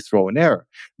actually throw an error.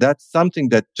 That's something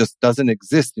that just doesn't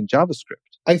exist in JavaScript.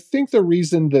 I think the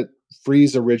reason that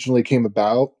freeze originally came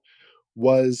about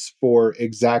was for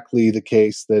exactly the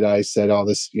case that I said,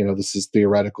 this is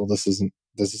theoretical, this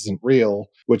isn't real,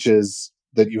 which is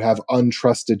that you have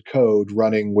untrusted code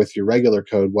running with your regular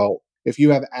code. Well, if you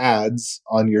have ads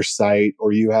on your site,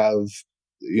 or you have,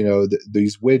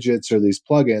 these widgets or these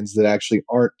plugins that actually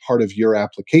aren't part of your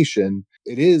application,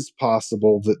 it is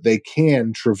possible that they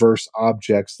can traverse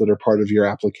objects that are part of your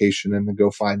application and then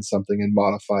go find something and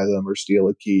modify them or steal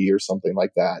a key or something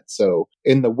like that. So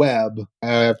in the web, I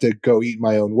have to go eat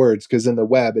my own words, because in the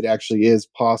web, it actually is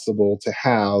possible to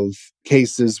have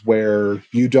cases where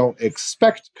you don't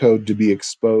expect code to be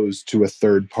exposed to a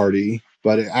third party,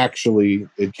 but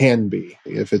it can be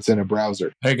if it's in a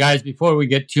browser. Hey guys, before we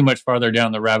get too much farther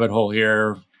down the rabbit hole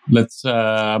here,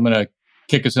 I'm going to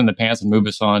kick us in the pants and move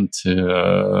us on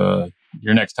to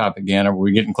your next topic, Dan. Are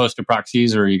we getting close to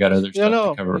proxies, or you got other stuff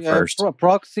to cover first?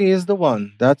 Proxy is the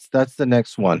one. That's the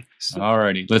next one.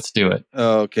 Alrighty, let's do it.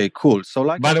 Okay, cool. So,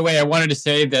 by the way, I wanted to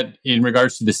say that in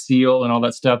regards to the seal and all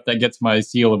that stuff, that gets my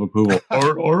seal of approval.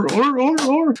 or.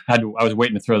 I was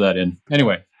waiting to throw that in.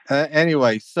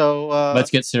 Anyway, so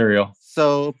let's get serial.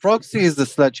 So proxy is the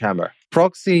sledgehammer.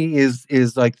 Proxy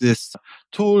is like this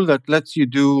tool that lets you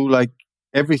do like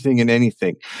everything and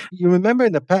anything. You remember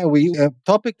in the past, a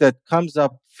topic that comes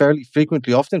up fairly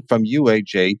frequently, often from you,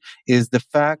 AJ, is the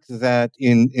fact that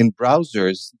in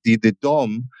browsers, the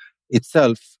DOM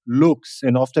itself looks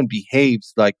and often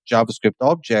behaves like JavaScript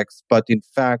objects, but in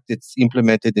fact, it's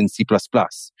implemented in C++.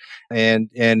 And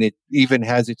it even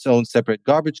has its own separate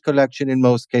garbage collection in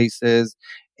most cases.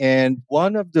 And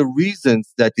one of the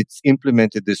reasons that it's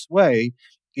implemented this way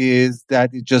is that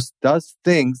it just does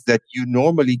things that you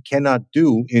normally cannot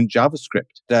do in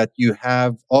JavaScript, that you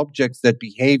have objects that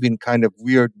behave in kind of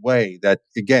weird way, that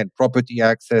again, property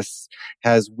access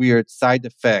has weird side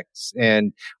effects,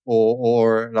 and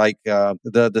or like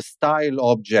the style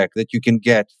object that you can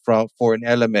get for an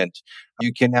element.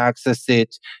 You can access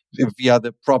it via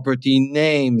the property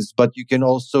names, but you can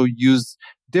also use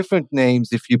different names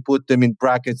if you put them in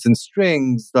brackets and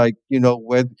strings, like,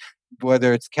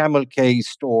 whether it's camel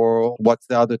cased or what's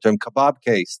the other term, kebab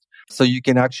cased. So you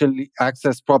can actually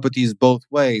access properties both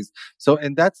ways. So,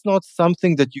 and that's not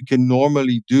something that you can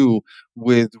normally do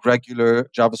with regular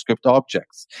JavaScript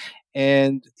objects.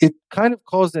 And it kind of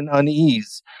caused an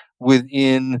unease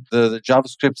within the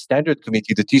JavaScript Standard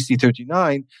Committee, the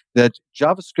TC39, that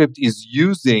JavaScript is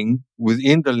using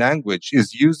within the language,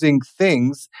 is using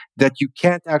things that you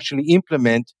can't actually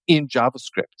implement in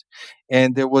JavaScript.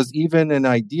 And there was even an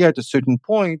idea at a certain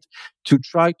point to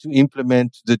try to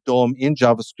implement the DOM in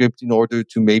JavaScript in order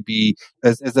to maybe,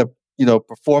 as a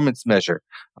performance measure,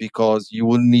 because you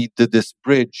will need this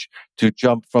bridge to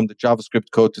jump from the JavaScript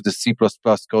code to the C++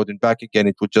 code and back again.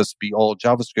 It would just be all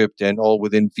JavaScript and all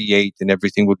within V8 and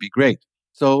everything would be great.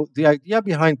 So the idea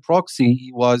behind proxy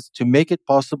was to make it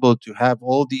possible to have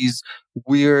all these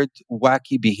weird,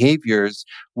 wacky behaviors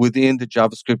within the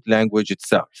JavaScript language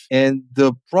itself. And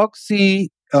the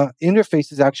proxy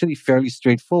interface is actually fairly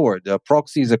straightforward. The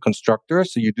proxy is a constructor,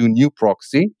 so you do new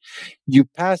proxy. You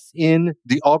pass in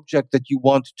the object that you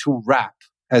want to wrap,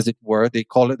 as it were. They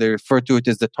refer to it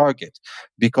as the target,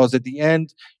 because at the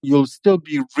end, you'll still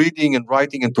be reading and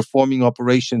writing and performing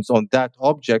operations on that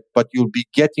object, but you'll be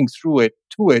getting to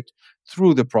it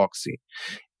through the proxy.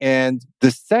 And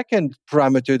the second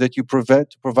parameter that you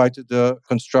provide to the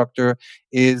constructor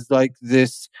is like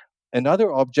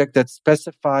another object that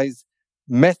specifies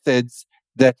methods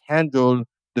that handle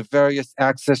the various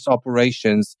access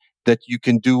operations that you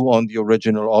can do on the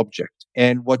original object.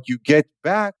 And what you get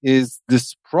back is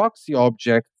this proxy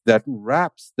object that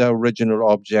wraps the original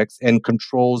objects and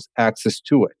controls access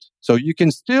to it. So you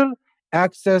can still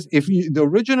access the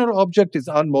original object is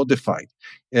unmodified.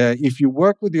 If you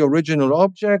work with the original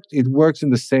object, it works in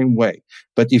the same way.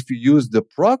 But if you use the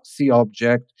proxy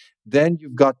object, then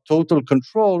you've got total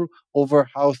control over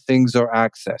how things are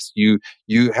accessed.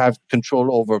 You have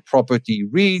control over property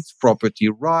reads, property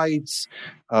writes,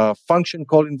 function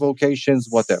call invocations,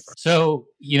 whatever. So,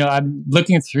 I'm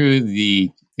looking through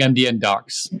the MDN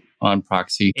docs on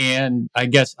proxy, and I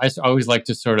guess I always like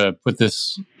to sort of put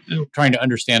this, trying to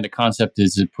understand the concept,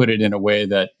 is to put it in a way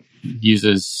that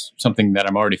uses something that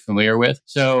I'm already familiar with.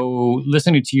 So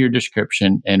listening to your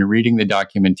description and reading the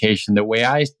documentation, the way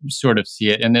I sort of see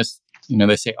it, and this,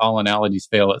 they say all analogies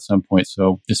fail at some point,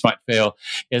 so this might fail,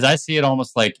 is I see it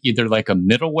almost like either like a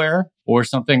middleware or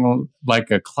something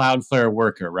like a Cloudflare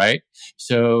worker, right?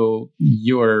 So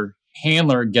your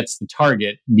handler gets the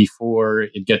target before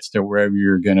it gets to wherever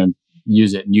you're going to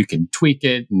use it, and you can tweak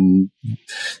it. And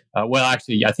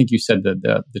actually, I think you said that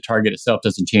the target itself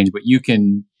doesn't change, but you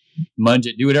can munge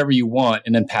it, do whatever you want,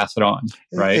 and then pass it on,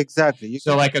 right? Exactly.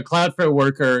 So like a Cloudflare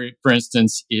worker, for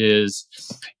instance, is,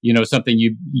 something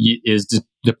is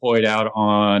deployed out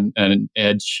on an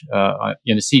edge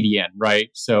in a CDN, right?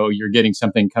 So you're getting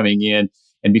something coming in,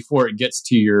 and before it gets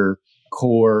to your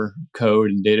core code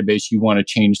and database, you want to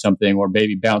change something or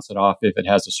maybe bounce it off if it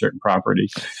has a certain property.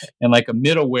 And like a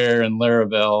middleware in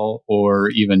Laravel or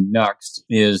even Nooks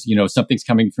is, something's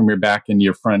coming from your back into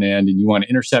your front end and you want to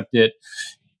intercept it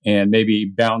and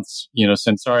maybe bounce,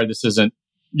 saying, sorry,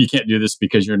 you can't do this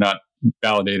because you're not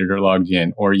validated or logged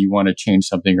in, or you want to change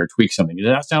something or tweak something. Does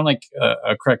that sound like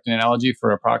a correct analogy for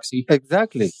a proxy?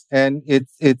 Exactly. And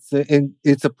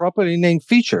it's a properly named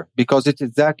feature because it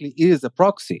exactly is a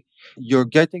proxy. You're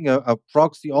getting a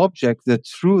proxy object that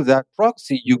through that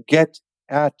proxy you get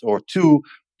at or to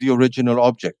the original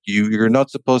object. You're not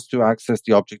supposed to access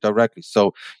the object directly.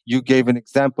 So you gave an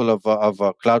example of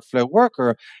a Cloudflare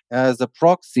worker as a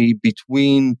proxy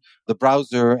between the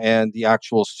browser and the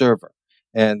actual server.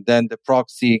 And then the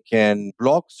proxy can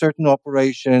block certain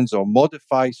operations or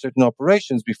modify certain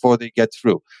operations before they get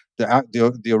through.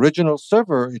 The original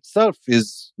server itself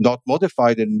is not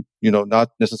modified and,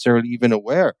 not necessarily even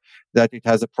aware that it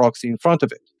has a proxy in front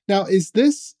of it. Now, is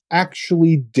this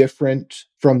actually different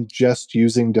from just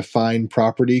using define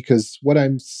property? Because what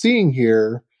I'm seeing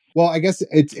here, well, I guess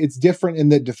it's different in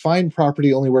that define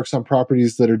property only works on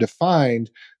properties that are defined,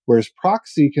 whereas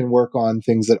proxy can work on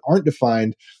things that aren't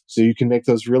defined. So you can make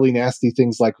those really nasty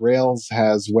things like Rails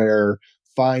has, where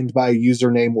find by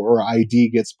username or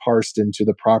ID gets parsed into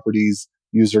the properties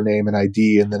username and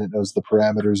ID, and then it knows the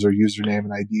parameters or username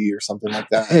and ID or something like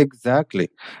that. Exactly.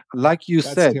 Like you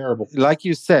That's said, terrible. if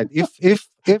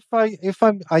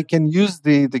I can use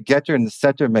the getter and the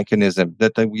setter mechanism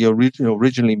that we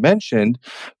originally mentioned,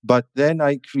 but then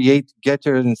I create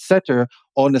getter and setter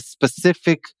on a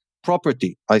specific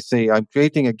property. I say I'm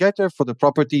creating a getter for the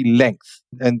property length,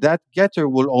 and that getter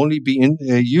will only be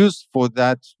used for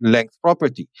that length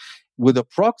property. With a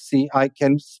proxy, I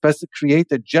can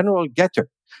create a general getter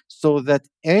so that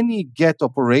any get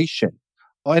operation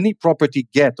or any property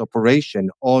get operation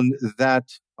on that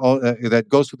that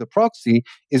goes to the proxy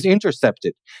is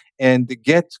intercepted. And the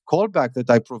get callback that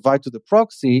I provide to the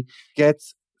proxy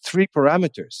gets 3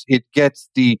 parameters. It gets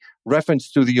the reference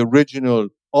to the original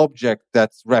object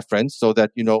that's referenced so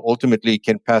that, ultimately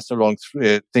can pass along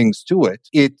things to it.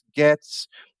 It gets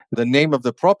the name of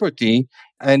the property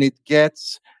and it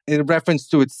gets in reference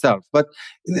to itself. But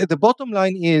the bottom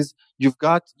line is you've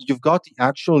got the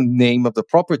actual name of the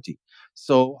property.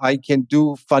 So I can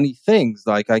do funny things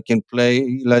like I can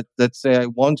play, let's say I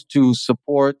want to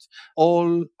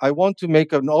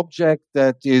make an object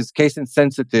that is case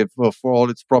insensitive for all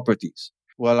its properties.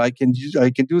 Well, I can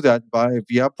do that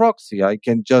via proxy.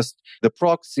 The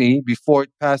proxy, before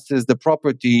it passes the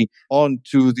property on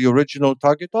to the original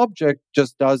target object,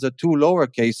 just does a 2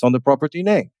 lowercase on the property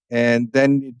name. And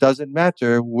then it doesn't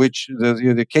matter which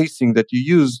the casing that you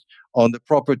used on the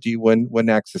property when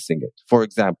accessing it, for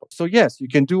example. So yes, you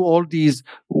can do all these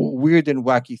weird and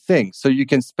wacky things. So you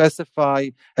can specify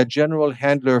a general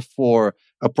handler for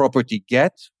a property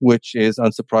get, which is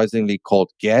unsurprisingly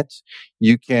called get.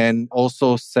 You can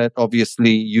also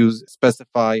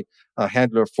specify a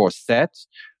handler for set.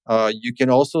 You can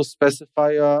also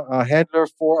specify a handler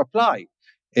for apply.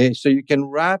 So you can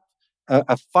wrap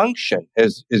a function,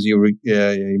 as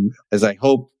I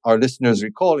hope our listeners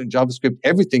recall, in JavaScript,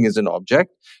 everything is an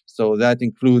object. So that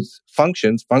includes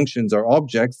functions. Functions are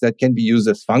objects that can be used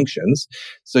as functions.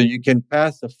 So you can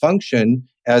pass a function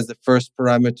as the first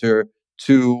parameter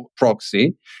to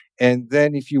proxy. And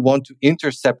then if you want to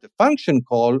intercept the function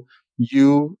call,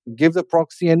 you give the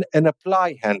proxy an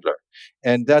apply handler.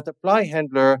 And that apply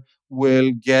handler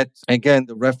will get, again,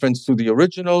 the reference to the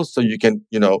original, so you can,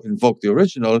 invoke the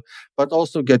original, but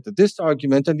also get the this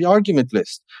argument and the argument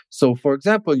list. So, for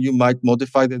example, you might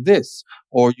modify the this,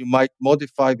 or you might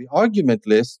modify the argument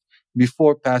list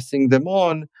before passing them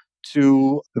on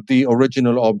to the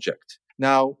original object.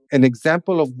 Now, an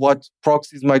example of what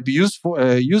proxies might be used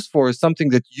for is something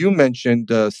that you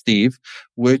mentioned, Steve,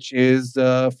 which is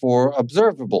for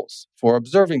observables, for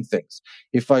observing things.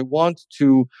 If I want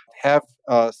to have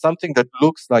something that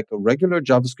looks like a regular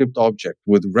JavaScript object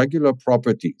with regular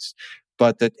properties,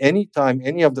 but at any time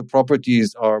any of the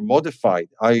properties are modified,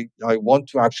 I want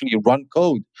to actually run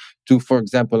code to, for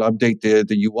example, update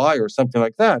the UI or something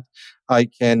like that, I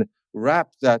can wrap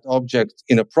that object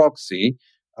in a proxy,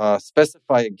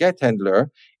 specify a get handler,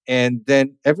 and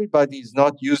then everybody is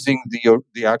not using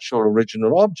the actual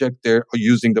original object, they're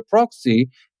using the proxy,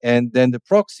 and then the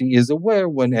proxy is aware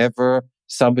whenever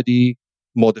somebody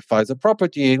modifies a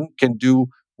property and can do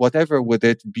whatever with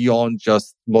it beyond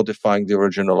just modifying the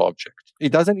original object.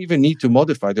 It doesn't even need to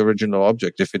modify the original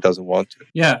object if it doesn't want to.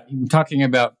 Yeah, talking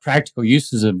about practical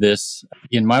uses of this,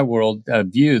 in my world,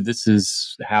 Vue, this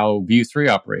is how Vue 3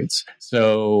 operates.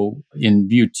 So in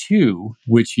Vue 2,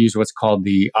 which used what's called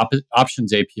the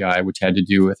options API, which had to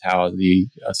do with how the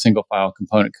single file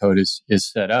component code is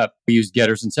set up, we use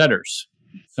getters and setters.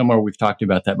 Somewhere we've talked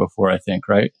about that before, I think,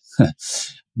 right?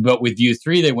 But with Vue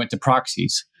 3, they went to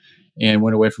proxies and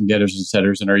went away from getters and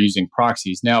setters and are using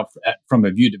proxies. Now, from a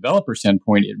Vue developer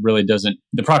standpoint, it really doesn't,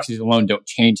 the proxies alone don't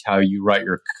change how you write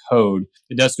your code.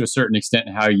 It does to a certain extent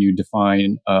how you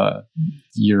define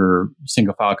your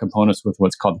single file components with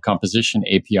what's called the composition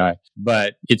API.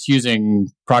 But it's using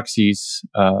proxies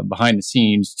behind the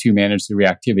scenes to manage the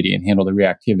reactivity and handle the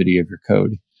reactivity of your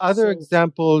code. Other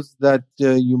examples that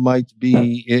you might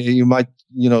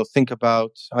think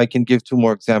about, I can give two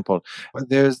more examples.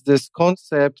 There's this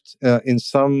concept in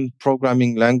some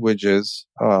programming languages,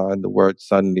 and the word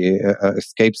suddenly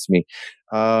escapes me,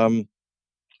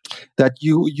 that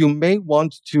you may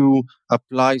want to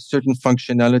apply certain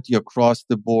functionality across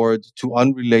the board to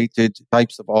unrelated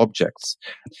types of objects.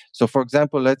 So, for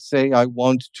example, let's say I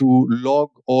want to log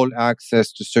all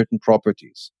access to certain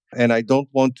properties, and I don't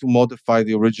want to modify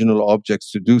the original objects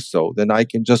to do so. Then I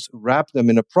can just wrap them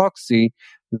in a proxy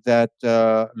that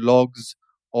logs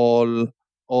all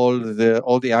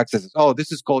the accesses. Oh, this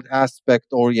is called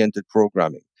aspect-oriented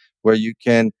programming, where you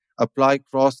can apply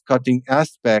cross-cutting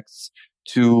aspects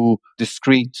to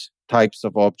discrete types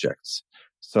of objects.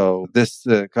 So this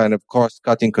kind of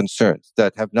cross-cutting concerns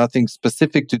that have nothing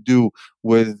specific to do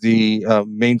with the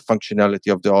main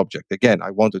functionality of the object. Again,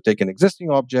 I want to take an existing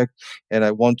object and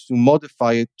I want to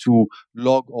modify it to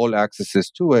log all accesses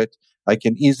to it. I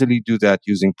can easily do that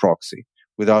using proxy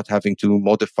without having to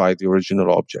modify the original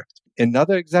object.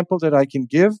 Another example that I can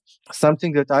give,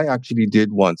 something that I actually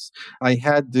did once. I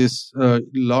had this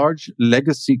large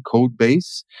legacy code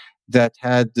base that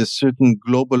had this certain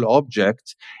global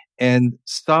object, and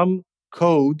some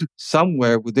code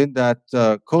somewhere within that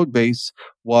code base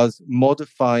was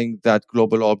modifying that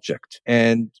global object,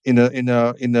 and in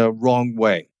a wrong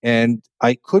way. And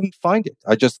I couldn't find it.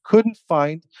 I just couldn't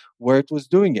find where it was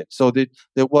doing it. So there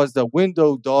was the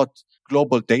window dot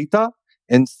global data,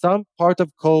 and some part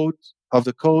of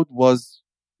the code was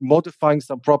modifying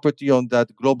some property on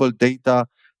that global data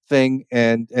thing,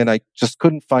 and I just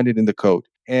couldn't find it in the code.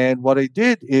 And what I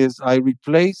did is I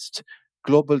replaced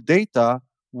global data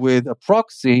with a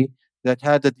proxy that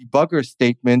had a debugger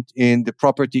statement in the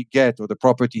property get or the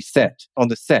property set on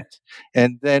the set.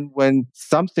 And then when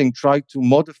something tried to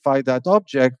modify that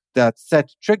object, that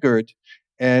set triggered,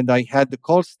 and I had the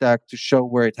call stack to show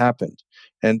where it happened.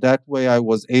 And that way I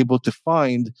was able to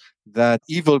find that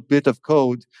evil bit of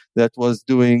code that was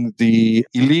doing the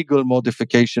illegal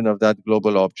modification of that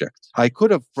global object. I could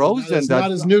have frozen It's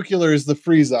not as nuclear as the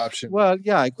freeze option. Well,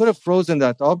 yeah, I could have frozen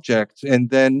that object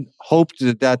and then hoped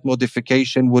that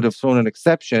modification would have thrown an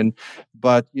exception.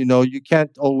 But, you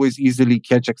can't always easily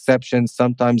catch exceptions.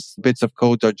 Sometimes bits of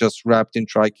code are just wrapped in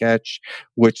try-catch,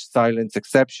 which silence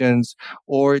exceptions.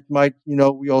 Or it might,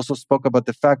 we also spoke about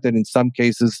the fact that in some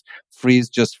cases, freeze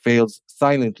just fails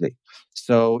silently.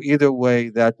 So either way,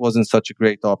 that wasn't such a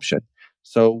great option.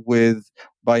 So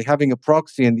by having a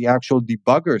proxy and the actual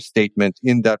debugger statement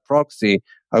in that proxy,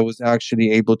 I was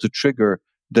actually able to trigger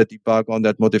the debug on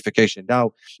that modification.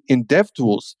 Now, in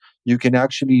DevTools, you can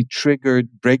actually trigger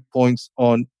breakpoints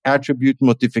on attribute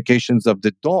modifications of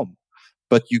the DOM,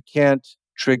 but you can't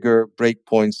trigger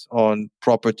breakpoints on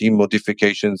property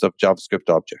modifications of JavaScript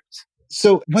objects.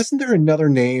 So wasn't there another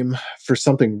name for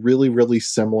something really, really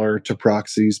similar to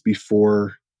proxies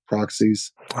before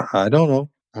proxies? I don't know.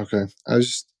 Okay. I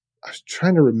was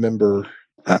trying to remember.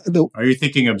 Are you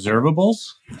thinking observables?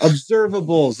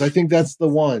 Observables. I think that's the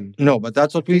one. No, but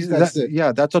that's what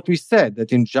that's what we said,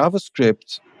 that in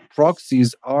JavaScript,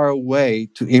 proxies are a way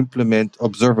to implement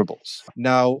observables.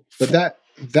 Now, but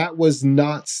that was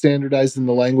not standardized in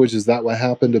the language. Is that what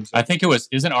happened? I think it was.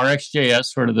 Isn't RxJS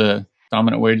sort of the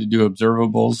dominant way to do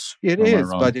observables? It is,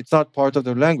 but it's not part of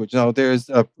the language. Now, there's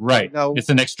a... Right. Now, it's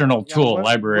an external tool,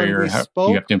 library, or how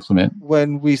you have to implement.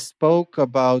 When we spoke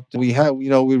about... we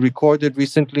recorded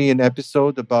recently an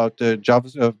episode about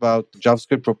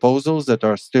JavaScript proposals that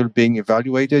are still being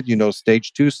evaluated,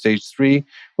 stage 2, stage 3.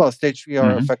 Well, stage 3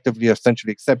 are effectively,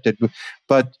 essentially accepted.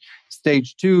 But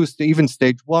stage 2, even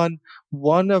stage 1,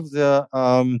 one of the...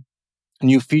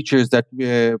 new features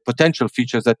potential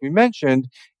features that we mentioned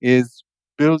is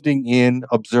building in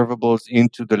observables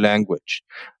into the language.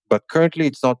 But currently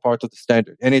it's not part of the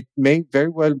standard. And it may very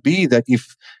well be that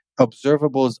if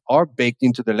observables are baked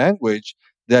into the language,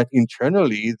 that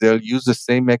internally they'll use the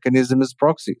same mechanism as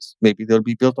proxies. Maybe they'll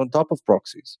be built on top of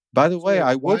proxies. By the way,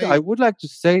 I would like to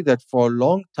say that for a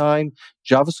long time,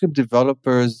 JavaScript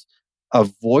developers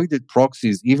avoided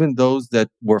proxies, even those that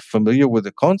were familiar with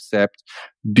the concept,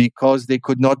 because they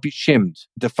could not be shimmed.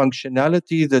 The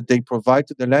functionality that they provide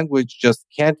to the language just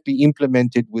can't be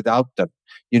implemented without them.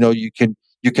 You can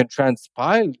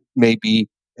transpile maybe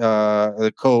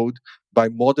the code by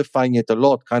modifying it a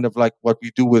lot, kind of like what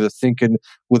we do with a sync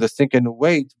and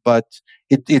await, but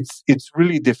it's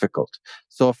really difficult.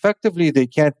 So effectively, they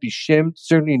can't be shimmed,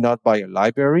 certainly not by a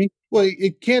library. Well,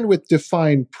 it can with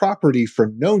defined property for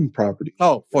known properties.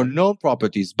 Oh, for known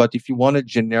properties. But if you want it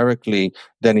generically,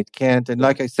 then it can't. And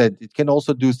like I said, it can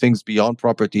also do things beyond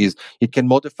properties. It can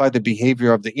modify the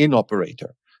behavior of the in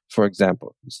operator, for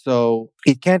example. So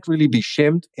it can't really be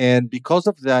shimmed. And because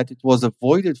of that, it was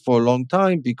avoided for a long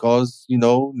time because,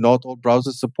 not all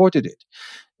browsers supported it.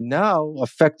 Now,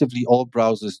 effectively, all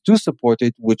browsers do support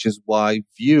it, which is why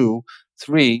Vue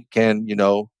 3 can,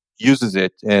 uses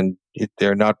it, and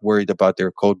they're not worried about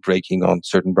their code breaking on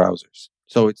certain browsers.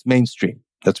 So it's mainstream.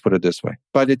 Let's put it this way.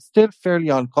 But it's still fairly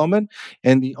uncommon.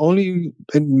 And the only,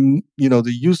 the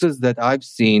uses that I've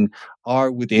seen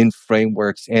are within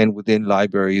frameworks and within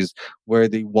libraries where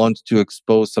they want to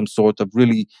expose some sort of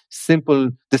really simple,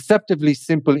 deceptively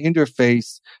simple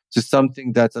interface to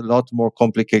something that's a lot more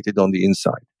complicated on the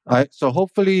inside. So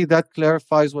hopefully that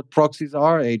clarifies what proxies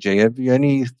are, AJ. Have you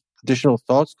any additional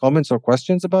thoughts, comments, or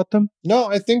questions about them? No,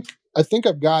 I think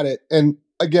I've got it. And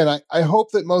again, I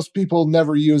hope that most people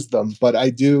never use them, but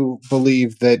I do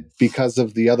believe that because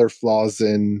of the other flaws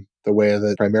in the way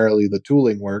that primarily the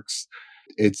tooling works,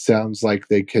 it sounds like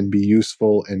they can be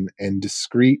useful in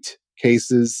discrete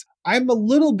cases. I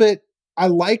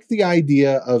like the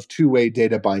idea of two-way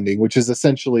data binding, which is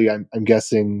essentially, I'm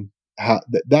guessing,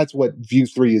 that's what Vue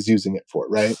 3 is using it for,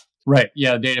 right? Right.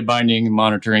 Yeah. Data binding,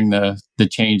 monitoring the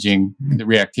changing, the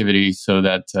reactivity so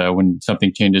that when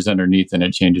something changes underneath, then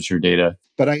it changes your data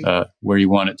where you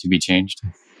want it to be changed.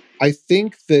 I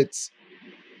think that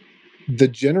the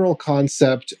general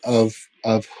concept of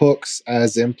hooks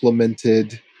as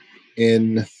implemented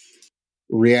in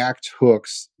React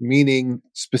hooks, meaning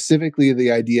specifically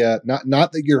the idea,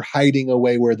 not that you're hiding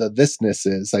away where the thisness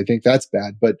is, I think that's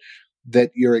bad, but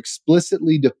that you're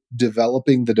explicitly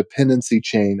developing the dependency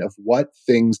chain of what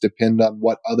things depend on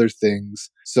what other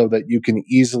things so that you can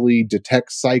easily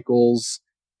detect cycles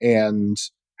and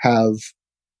have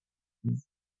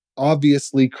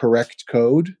obviously correct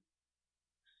code.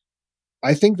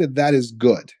 I think that is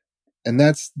good. And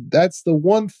that's the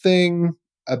one thing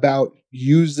about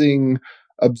using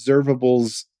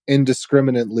observables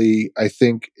indiscriminately, I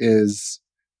think is,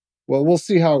 well, we'll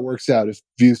see how it works out if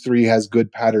Vue 3 has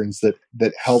good patterns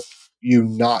that help you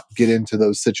not get into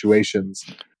those situations.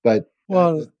 But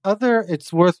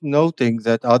it's worth noting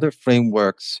that other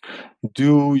frameworks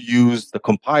do use the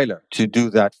compiler to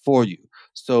do that for you.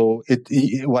 So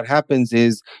what happens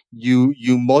is you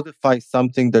modify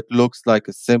something that looks like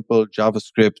a simple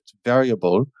JavaScript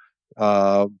variable,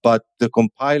 but the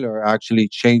compiler actually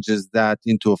changes that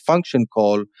into a function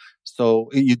call. So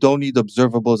you don't need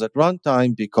observables at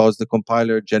runtime because the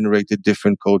compiler generated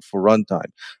different code for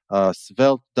runtime.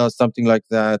 Svelte does something like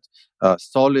that.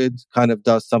 Solid kind of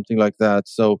does something like that.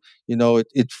 So,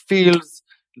 it feels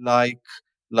like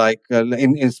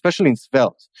especially in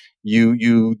Svelte,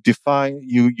 you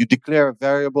declare a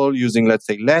variable using, let's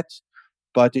say, let,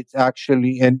 but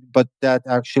that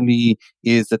actually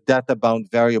is a data bound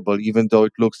variable, even though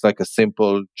it looks like a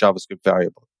simple JavaScript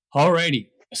variable. Alrighty.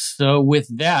 So with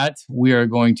that, we are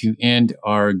going to end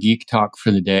our geek talk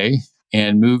for the day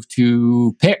and move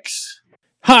to picks.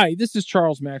 Hi, this is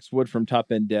Charles Max Wood from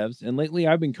Top End Devs, and lately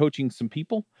I've been coaching some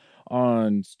people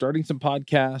on starting some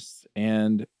podcasts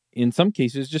and in some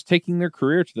cases just taking their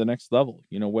career to the next level.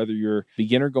 Whether you're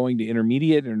beginner going to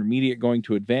intermediate going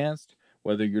to advanced,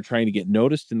 whether you're trying to get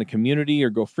noticed in the community or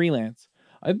go freelance,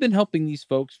 I've been helping these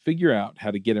folks figure out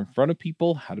how to get in front of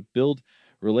people, how to build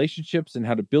relationships, and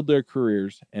how to build their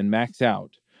careers and max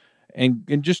out and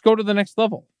just go to the next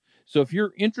level. So if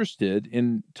you're interested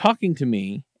in talking to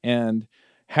me and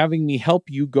having me help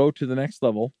you go to the next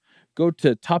level, go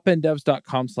to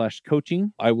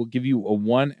topenddevs.com/coaching. I will give you a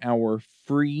 1-hour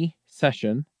free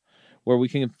session where we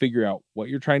can figure out what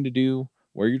you're trying to do,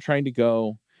 where you're trying to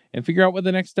go, and figure out what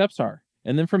the next steps are.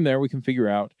 And then from there, we can figure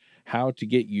out how to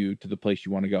get you to the place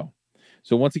you want to go.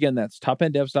 So once again, that's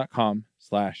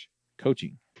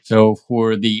topenddevs.com/coaching. So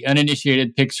for the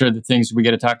uninitiated, picks are the things we get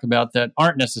to talk about that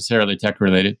aren't necessarily tech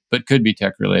related, but could be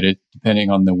tech related, depending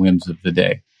on the whims of the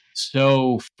day.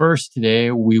 So first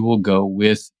today, we will go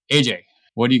with AJ.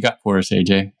 What do you got for us,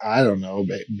 AJ? I don't know.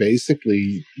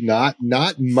 Basically, not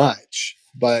much.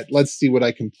 But let's see what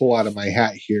I can pull out of my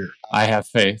hat here. I have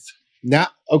faith. Now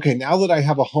that I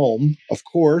have a home, of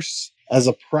course, as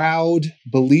a proud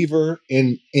believer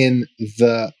in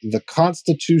the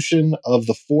Constitution of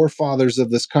the forefathers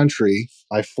of this country,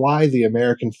 I fly the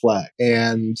American flag.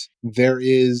 And there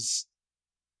is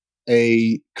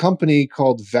a company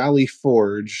called Valley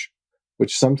Forge,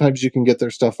 which sometimes you can get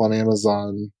their stuff on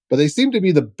Amazon, but they seem to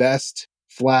be the best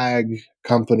flag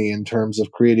company in terms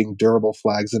of creating durable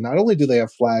flags. And not only do they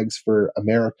have flags for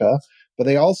America, but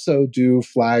they also do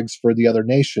flags for the other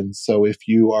nations. So if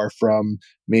you are from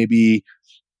maybe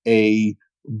a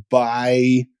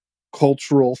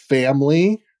bi-cultural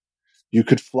family, you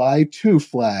could fly 2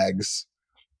 flags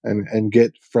and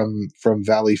get from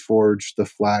Valley Forge the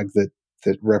flag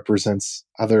that represents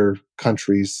other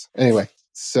countries. Anyway,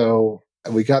 so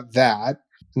we got that.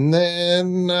 And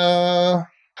then, I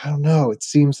don't know, it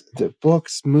seems the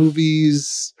books,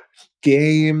 movies,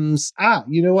 games.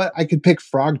 You know what? I could pick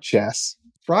Frog Chess.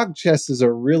 Frog Chess is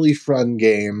a really fun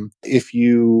game. If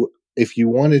you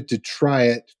wanted to try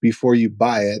it before you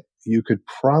buy it, you could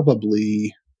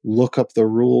probably look up the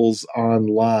rules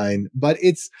online. But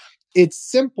it's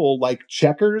simple like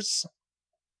checkers.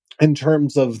 In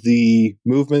terms of the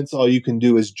movements, all you can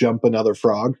do is jump another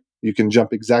frog. You can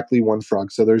jump exactly 1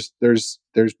 frog. So there's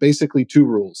basically 2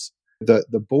 rules.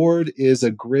 The board is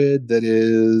a grid that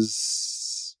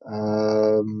is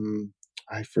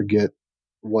I forget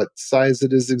what size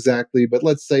it is exactly, but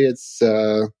let's say it's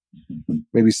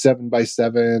maybe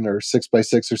 7x7 or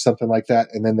 6x6 or something like that.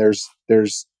 And then there's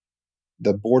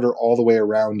the border all the way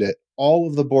around it. All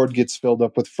of the board gets filled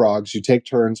up with frogs. You take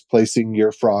turns placing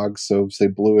your frogs, so say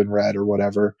blue and red or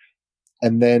whatever.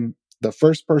 And then the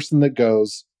first person that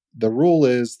goes, the rule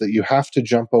is that you have to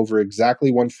jump over exactly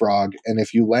 1 frog. And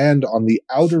if you land on the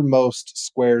outermost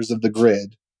squares of the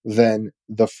grid, then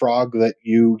the frog that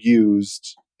you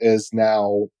used is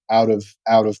now out of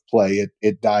play.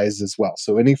 It dies as well.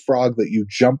 So any frog that you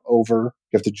jump over,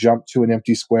 you have to jump to an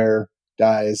empty square,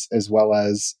 dies, as well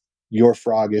as your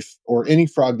frog, or any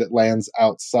frog that lands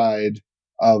outside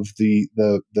of the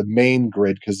main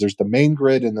grid, because there's the main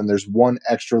grid and then there's 1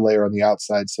 extra layer on the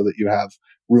outside so that you have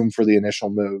room for the initial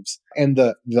moves. And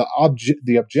the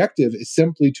objective is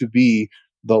simply to be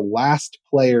the last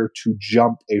player to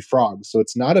jump a frog. So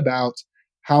it's not about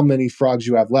how many frogs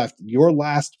you have left. Your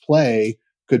last play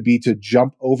could be to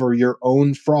jump over your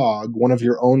own frog, one of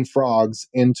your own frogs,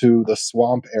 into the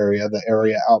swamp area, the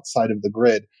area outside of the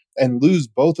grid, and lose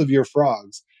both of your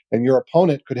frogs. And your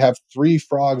opponent could have 3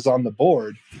 frogs on the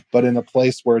board, but in a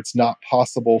place where it's not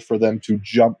possible for them to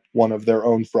jump one of their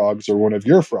own frogs or one of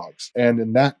your frogs. And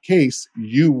in that case,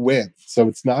 you win. So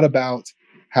it's not about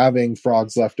having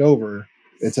frogs left over.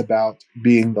 It's about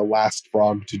being the last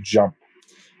frog to jump.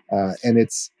 And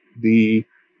it's the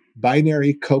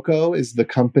Binary Cocoa is the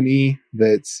company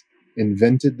that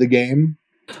invented the game.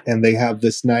 And they have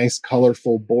this nice,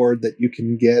 colorful board that you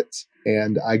can get.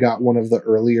 And I got one of the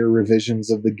earlier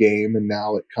revisions of the game, and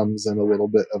now it comes in a little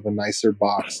bit of a nicer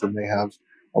box, and they have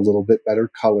a little bit better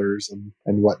colors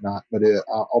and whatnot. But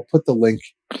I'll put the link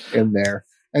in there.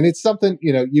 And it's something,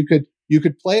 you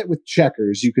could play it with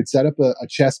checkers. You could set up a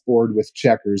chessboard with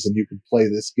checkers, and you could play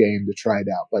this game to try it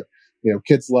out. But,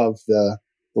 kids love the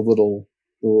little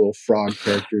frog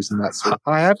characters and that sort of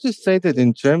thing. I have to say that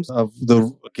in terms of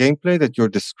the gameplay that you're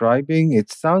describing,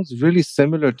 it sounds really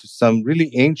similar to some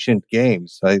really ancient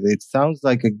games. Right? It sounds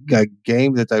like a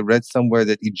game that I read somewhere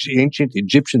that ancient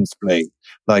Egyptians played,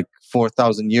 like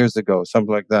 4,000 years ago,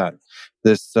 something like that.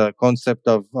 This concept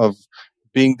of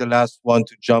being the last one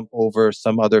to jump over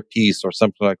some other piece or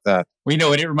something like that. Well,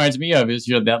 what it reminds me of is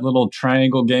that little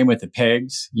triangle game with the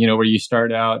pegs, where you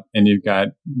start out and you've got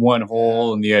 1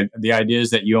 hole, and the idea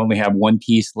is that you only have 1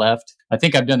 piece left. I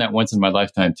think I've done that once in my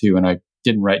lifetime too, and I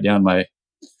didn't write down my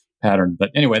pattern.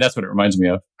 But anyway, that's what it reminds me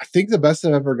of. I think the best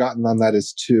I've ever gotten on that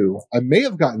is 2. I may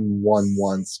have gotten 1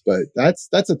 once, but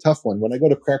that's a tough one. When I go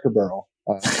to Cracker Barrel.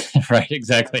 Right,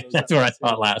 exactly. That's where I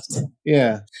saw it last.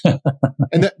 Yeah.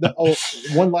 And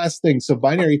one last thing. So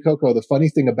Binary Cocoa, the funny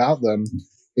thing about them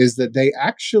is that they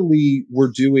actually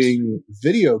were doing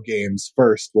video games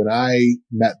first when I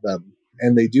met them.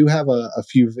 And they do have a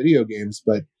few video games,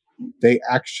 but they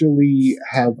actually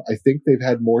have, I think they've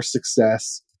had more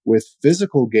success with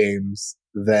physical games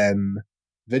than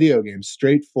video games.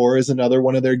 Straight 4 is another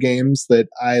one of their games that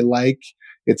I like.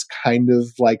 It's kind of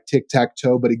like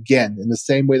tic-tac-toe, but again, in the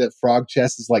same way that frog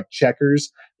chess is like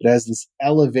checkers, it has this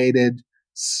elevated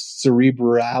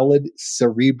cerebrality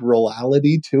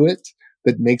to it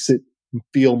that makes it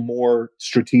feel more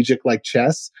strategic like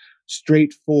chess.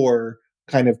 Straight 4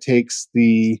 kind of takes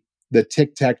the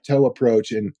tic-tac-toe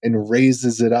approach and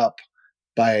raises it up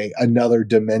by another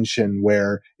dimension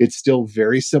where it's still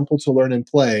very simple to learn and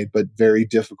play, but very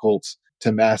difficult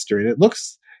to master. And it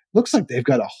looks like they've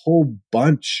got a whole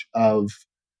bunch of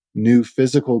new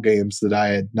physical games that I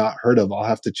had not heard of. I'll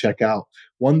have to check out.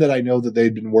 One that I know that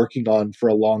they'd been working on for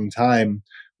a long time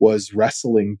was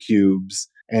Wrestling Cubes.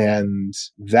 And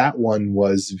that one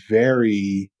was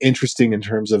very interesting in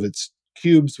terms of its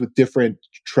cubes with different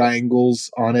triangles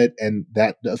on it, and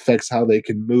that affects how they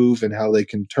can move and how they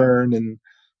can turn and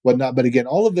whatnot. But again,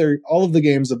 all of the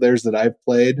games of theirs that I've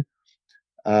played,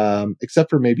 except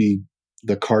for maybe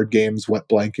the card games, Wet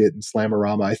Blanket and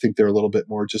Slamorama, I think they're a little bit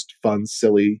more just fun,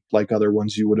 silly, like other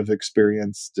ones you would have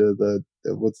experienced.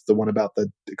 What's the one about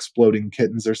the exploding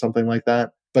kittens or something like that?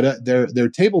 But they're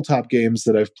tabletop games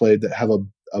that I've played that have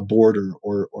a board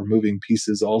or moving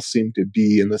pieces all seem to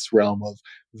be in this realm of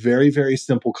very, very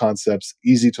simple concepts,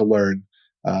 easy to learn,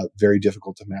 very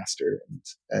difficult to master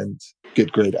and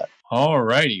get great at. All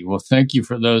righty. Well, thank you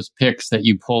for those picks that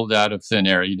you pulled out of thin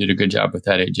air. You did a good job with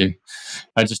that, AJ.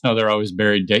 I just know they're always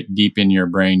buried deep in your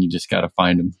brain. You just got to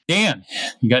find them. Dan,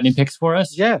 you got any picks for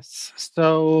us? Yes.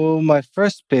 So my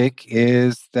first pick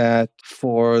is that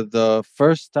for the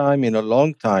first time in a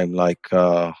long time, like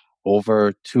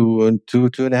over two and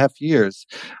a half years,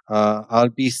 I'll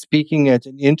be speaking at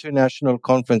an international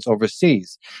conference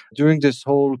overseas. During this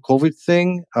whole COVID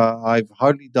thing, I've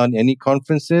hardly done any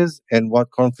conferences, and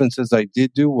what conferences I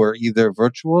did do were either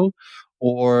virtual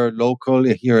or local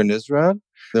here in Israel.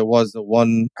 There was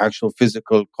one actual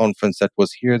physical conference that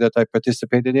was here that I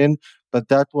participated in, but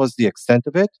that was the extent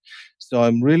of it. So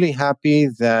I'm really happy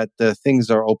that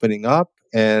things are opening up.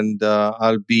 And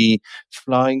I'll be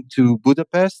flying to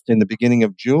Budapest in the beginning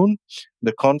of June.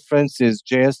 The conference is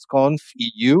JSConf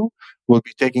EU, will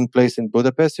be taking place in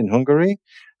Budapest in Hungary.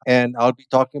 And I'll be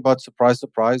talking about,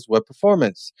 surprise, web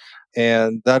performance.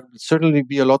 And that will certainly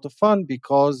be a lot of fun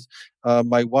because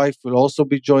my wife will also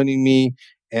be joining me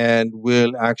and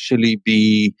will actually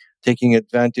be taking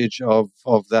advantage of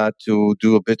that to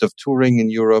do a bit of touring in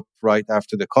Europe right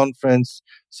after the conference.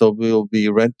 So we'll be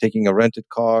taking a rented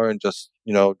car and just,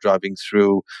 driving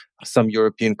through some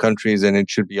European countries, and it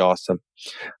should be awesome.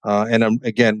 And I'm,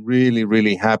 again, really,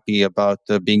 really happy about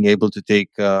being able to take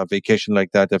a vacation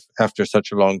like that after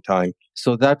such a long time.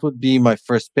 So that would be my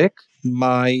first pick.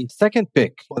 My second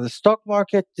pick, the stock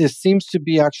market seems to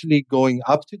be actually going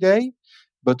up today,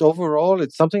 but overall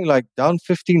it's something like down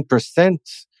 15%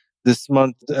 this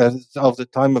month of the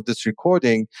time of this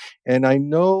recording. And I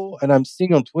know, and I'm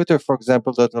seeing on Twitter, for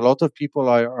example, that a lot of people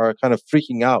are kind of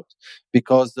freaking out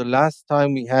because the last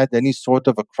time we had any sort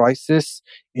of a crisis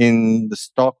in the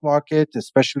stock market,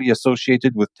 especially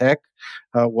associated with tech,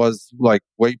 was like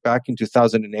way back in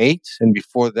 2008. And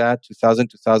before that,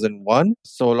 2001.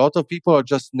 So a lot of people are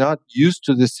just not used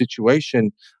to this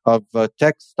situation of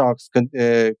tech stocks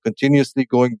continuously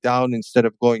going down instead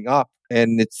of going up.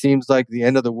 And it seems like the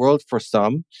end of the world for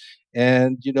some.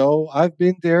 And, I've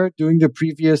been there during the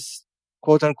previous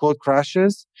quote unquote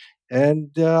crashes. And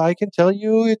I can tell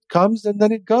you it comes and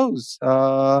then it goes.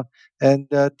 And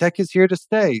tech is here to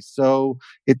stay. So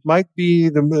it might be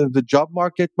the job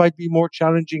market might be more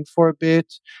challenging for a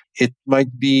bit. It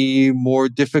might be more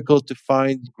difficult to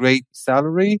find great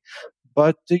salary.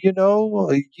 But,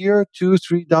 a year, 2,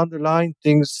 3 down the line,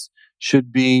 things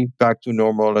should be back to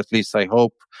normal, at least I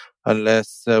hope,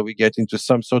 unless we get into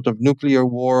some sort of nuclear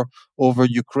war over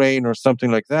Ukraine or something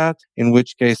like that, in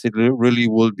which case it really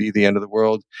will be the end of the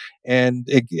world. And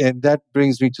that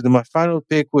brings me to my final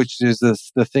pick, which is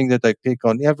the thing that I pick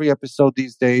on every episode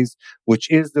these days, which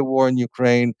is the war in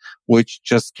Ukraine, which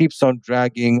just keeps on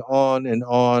dragging on,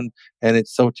 and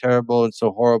it's so terrible and so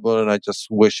horrible, and I just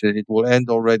wish that it will end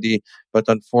already, but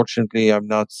unfortunately I'm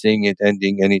not seeing it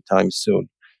ending anytime soon.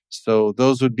 So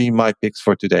those would be my picks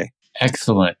for today.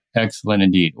 Excellent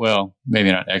indeed. Well, maybe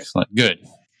not excellent. Good.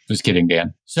 Just kidding,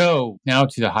 Dan. So now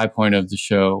to the high point of the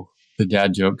show, the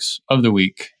dad jokes of the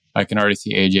week. I can already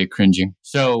see AJ cringing.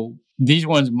 So these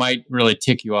ones might really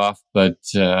tick you off, but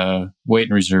wait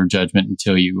and reserve judgment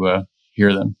until you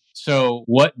hear them. So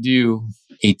what do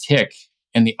a tick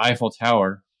and the Eiffel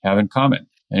Tower have in common?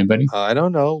 Anybody? I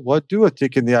don't know. What do a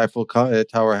tick and the Eiffel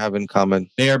Tower have in common?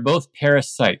 They are both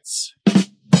parasites.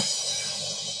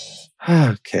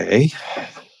 Okay.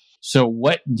 So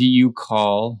what do you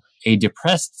call a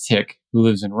depressed tick who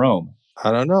lives in Rome?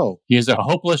 I don't know. He is a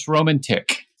hopeless Roman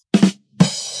tick.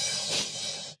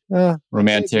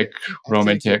 Romantic.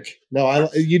 No,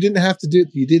 you didn't have to do it.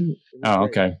 You didn't. Oh,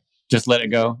 okay. Just let it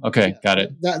go. Okay, got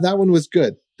it. That one was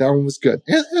good. That one was good.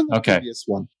 And the Okay. previous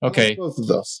one. Okay. Both of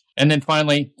those. And then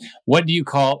finally, what do you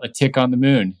call a tick on the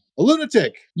moon? A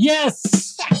lunatic.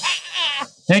 Yes.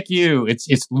 Thank you. It's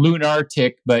lunar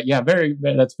tick, but yeah,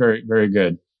 that's very, very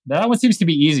good. That one seems to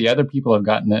be easy. Other people have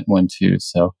gotten that one too.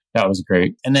 So that was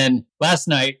great. And then last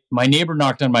night, my neighbor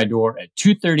knocked on my door at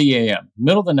 2:30 a.m.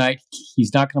 Middle of the night,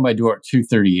 he's knocking on my door at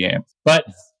 2:30 a.m. But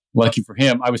lucky for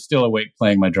him, I was still awake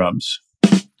playing my drums.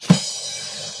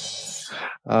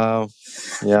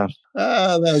 Yeah.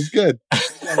 That was good.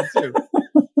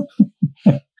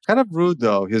 Kind of rude,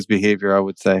 though, his behavior, I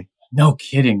would say. No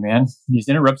kidding, man. He's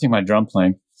interrupting my drum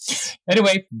playing.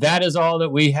 Anyway, that is all that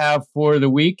we have for the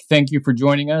week. Thank you for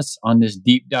joining us on this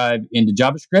deep dive into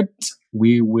JavaScript.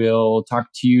 We will talk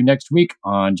to you next week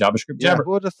on JavaScript Yeah, Jabber.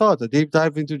 who would have thought? A deep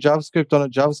dive into JavaScript on a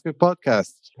JavaScript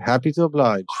podcast. Happy to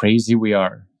oblige. Crazy we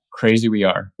are.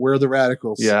 We're the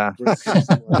radicals. Yeah. We're the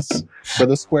crazy ones. We're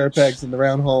the square pegs in the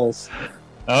round holes.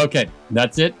 Okay,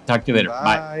 that's it. Talk to you later.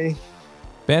 Bye. Bye.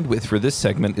 Bandwidth for this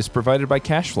segment is provided by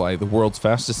CacheFly, the world's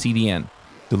fastest CDN.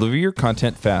 Deliver your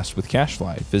content fast with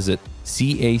CacheFly. Visit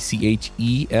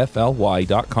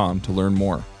CACHEFLY.com to learn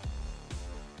more.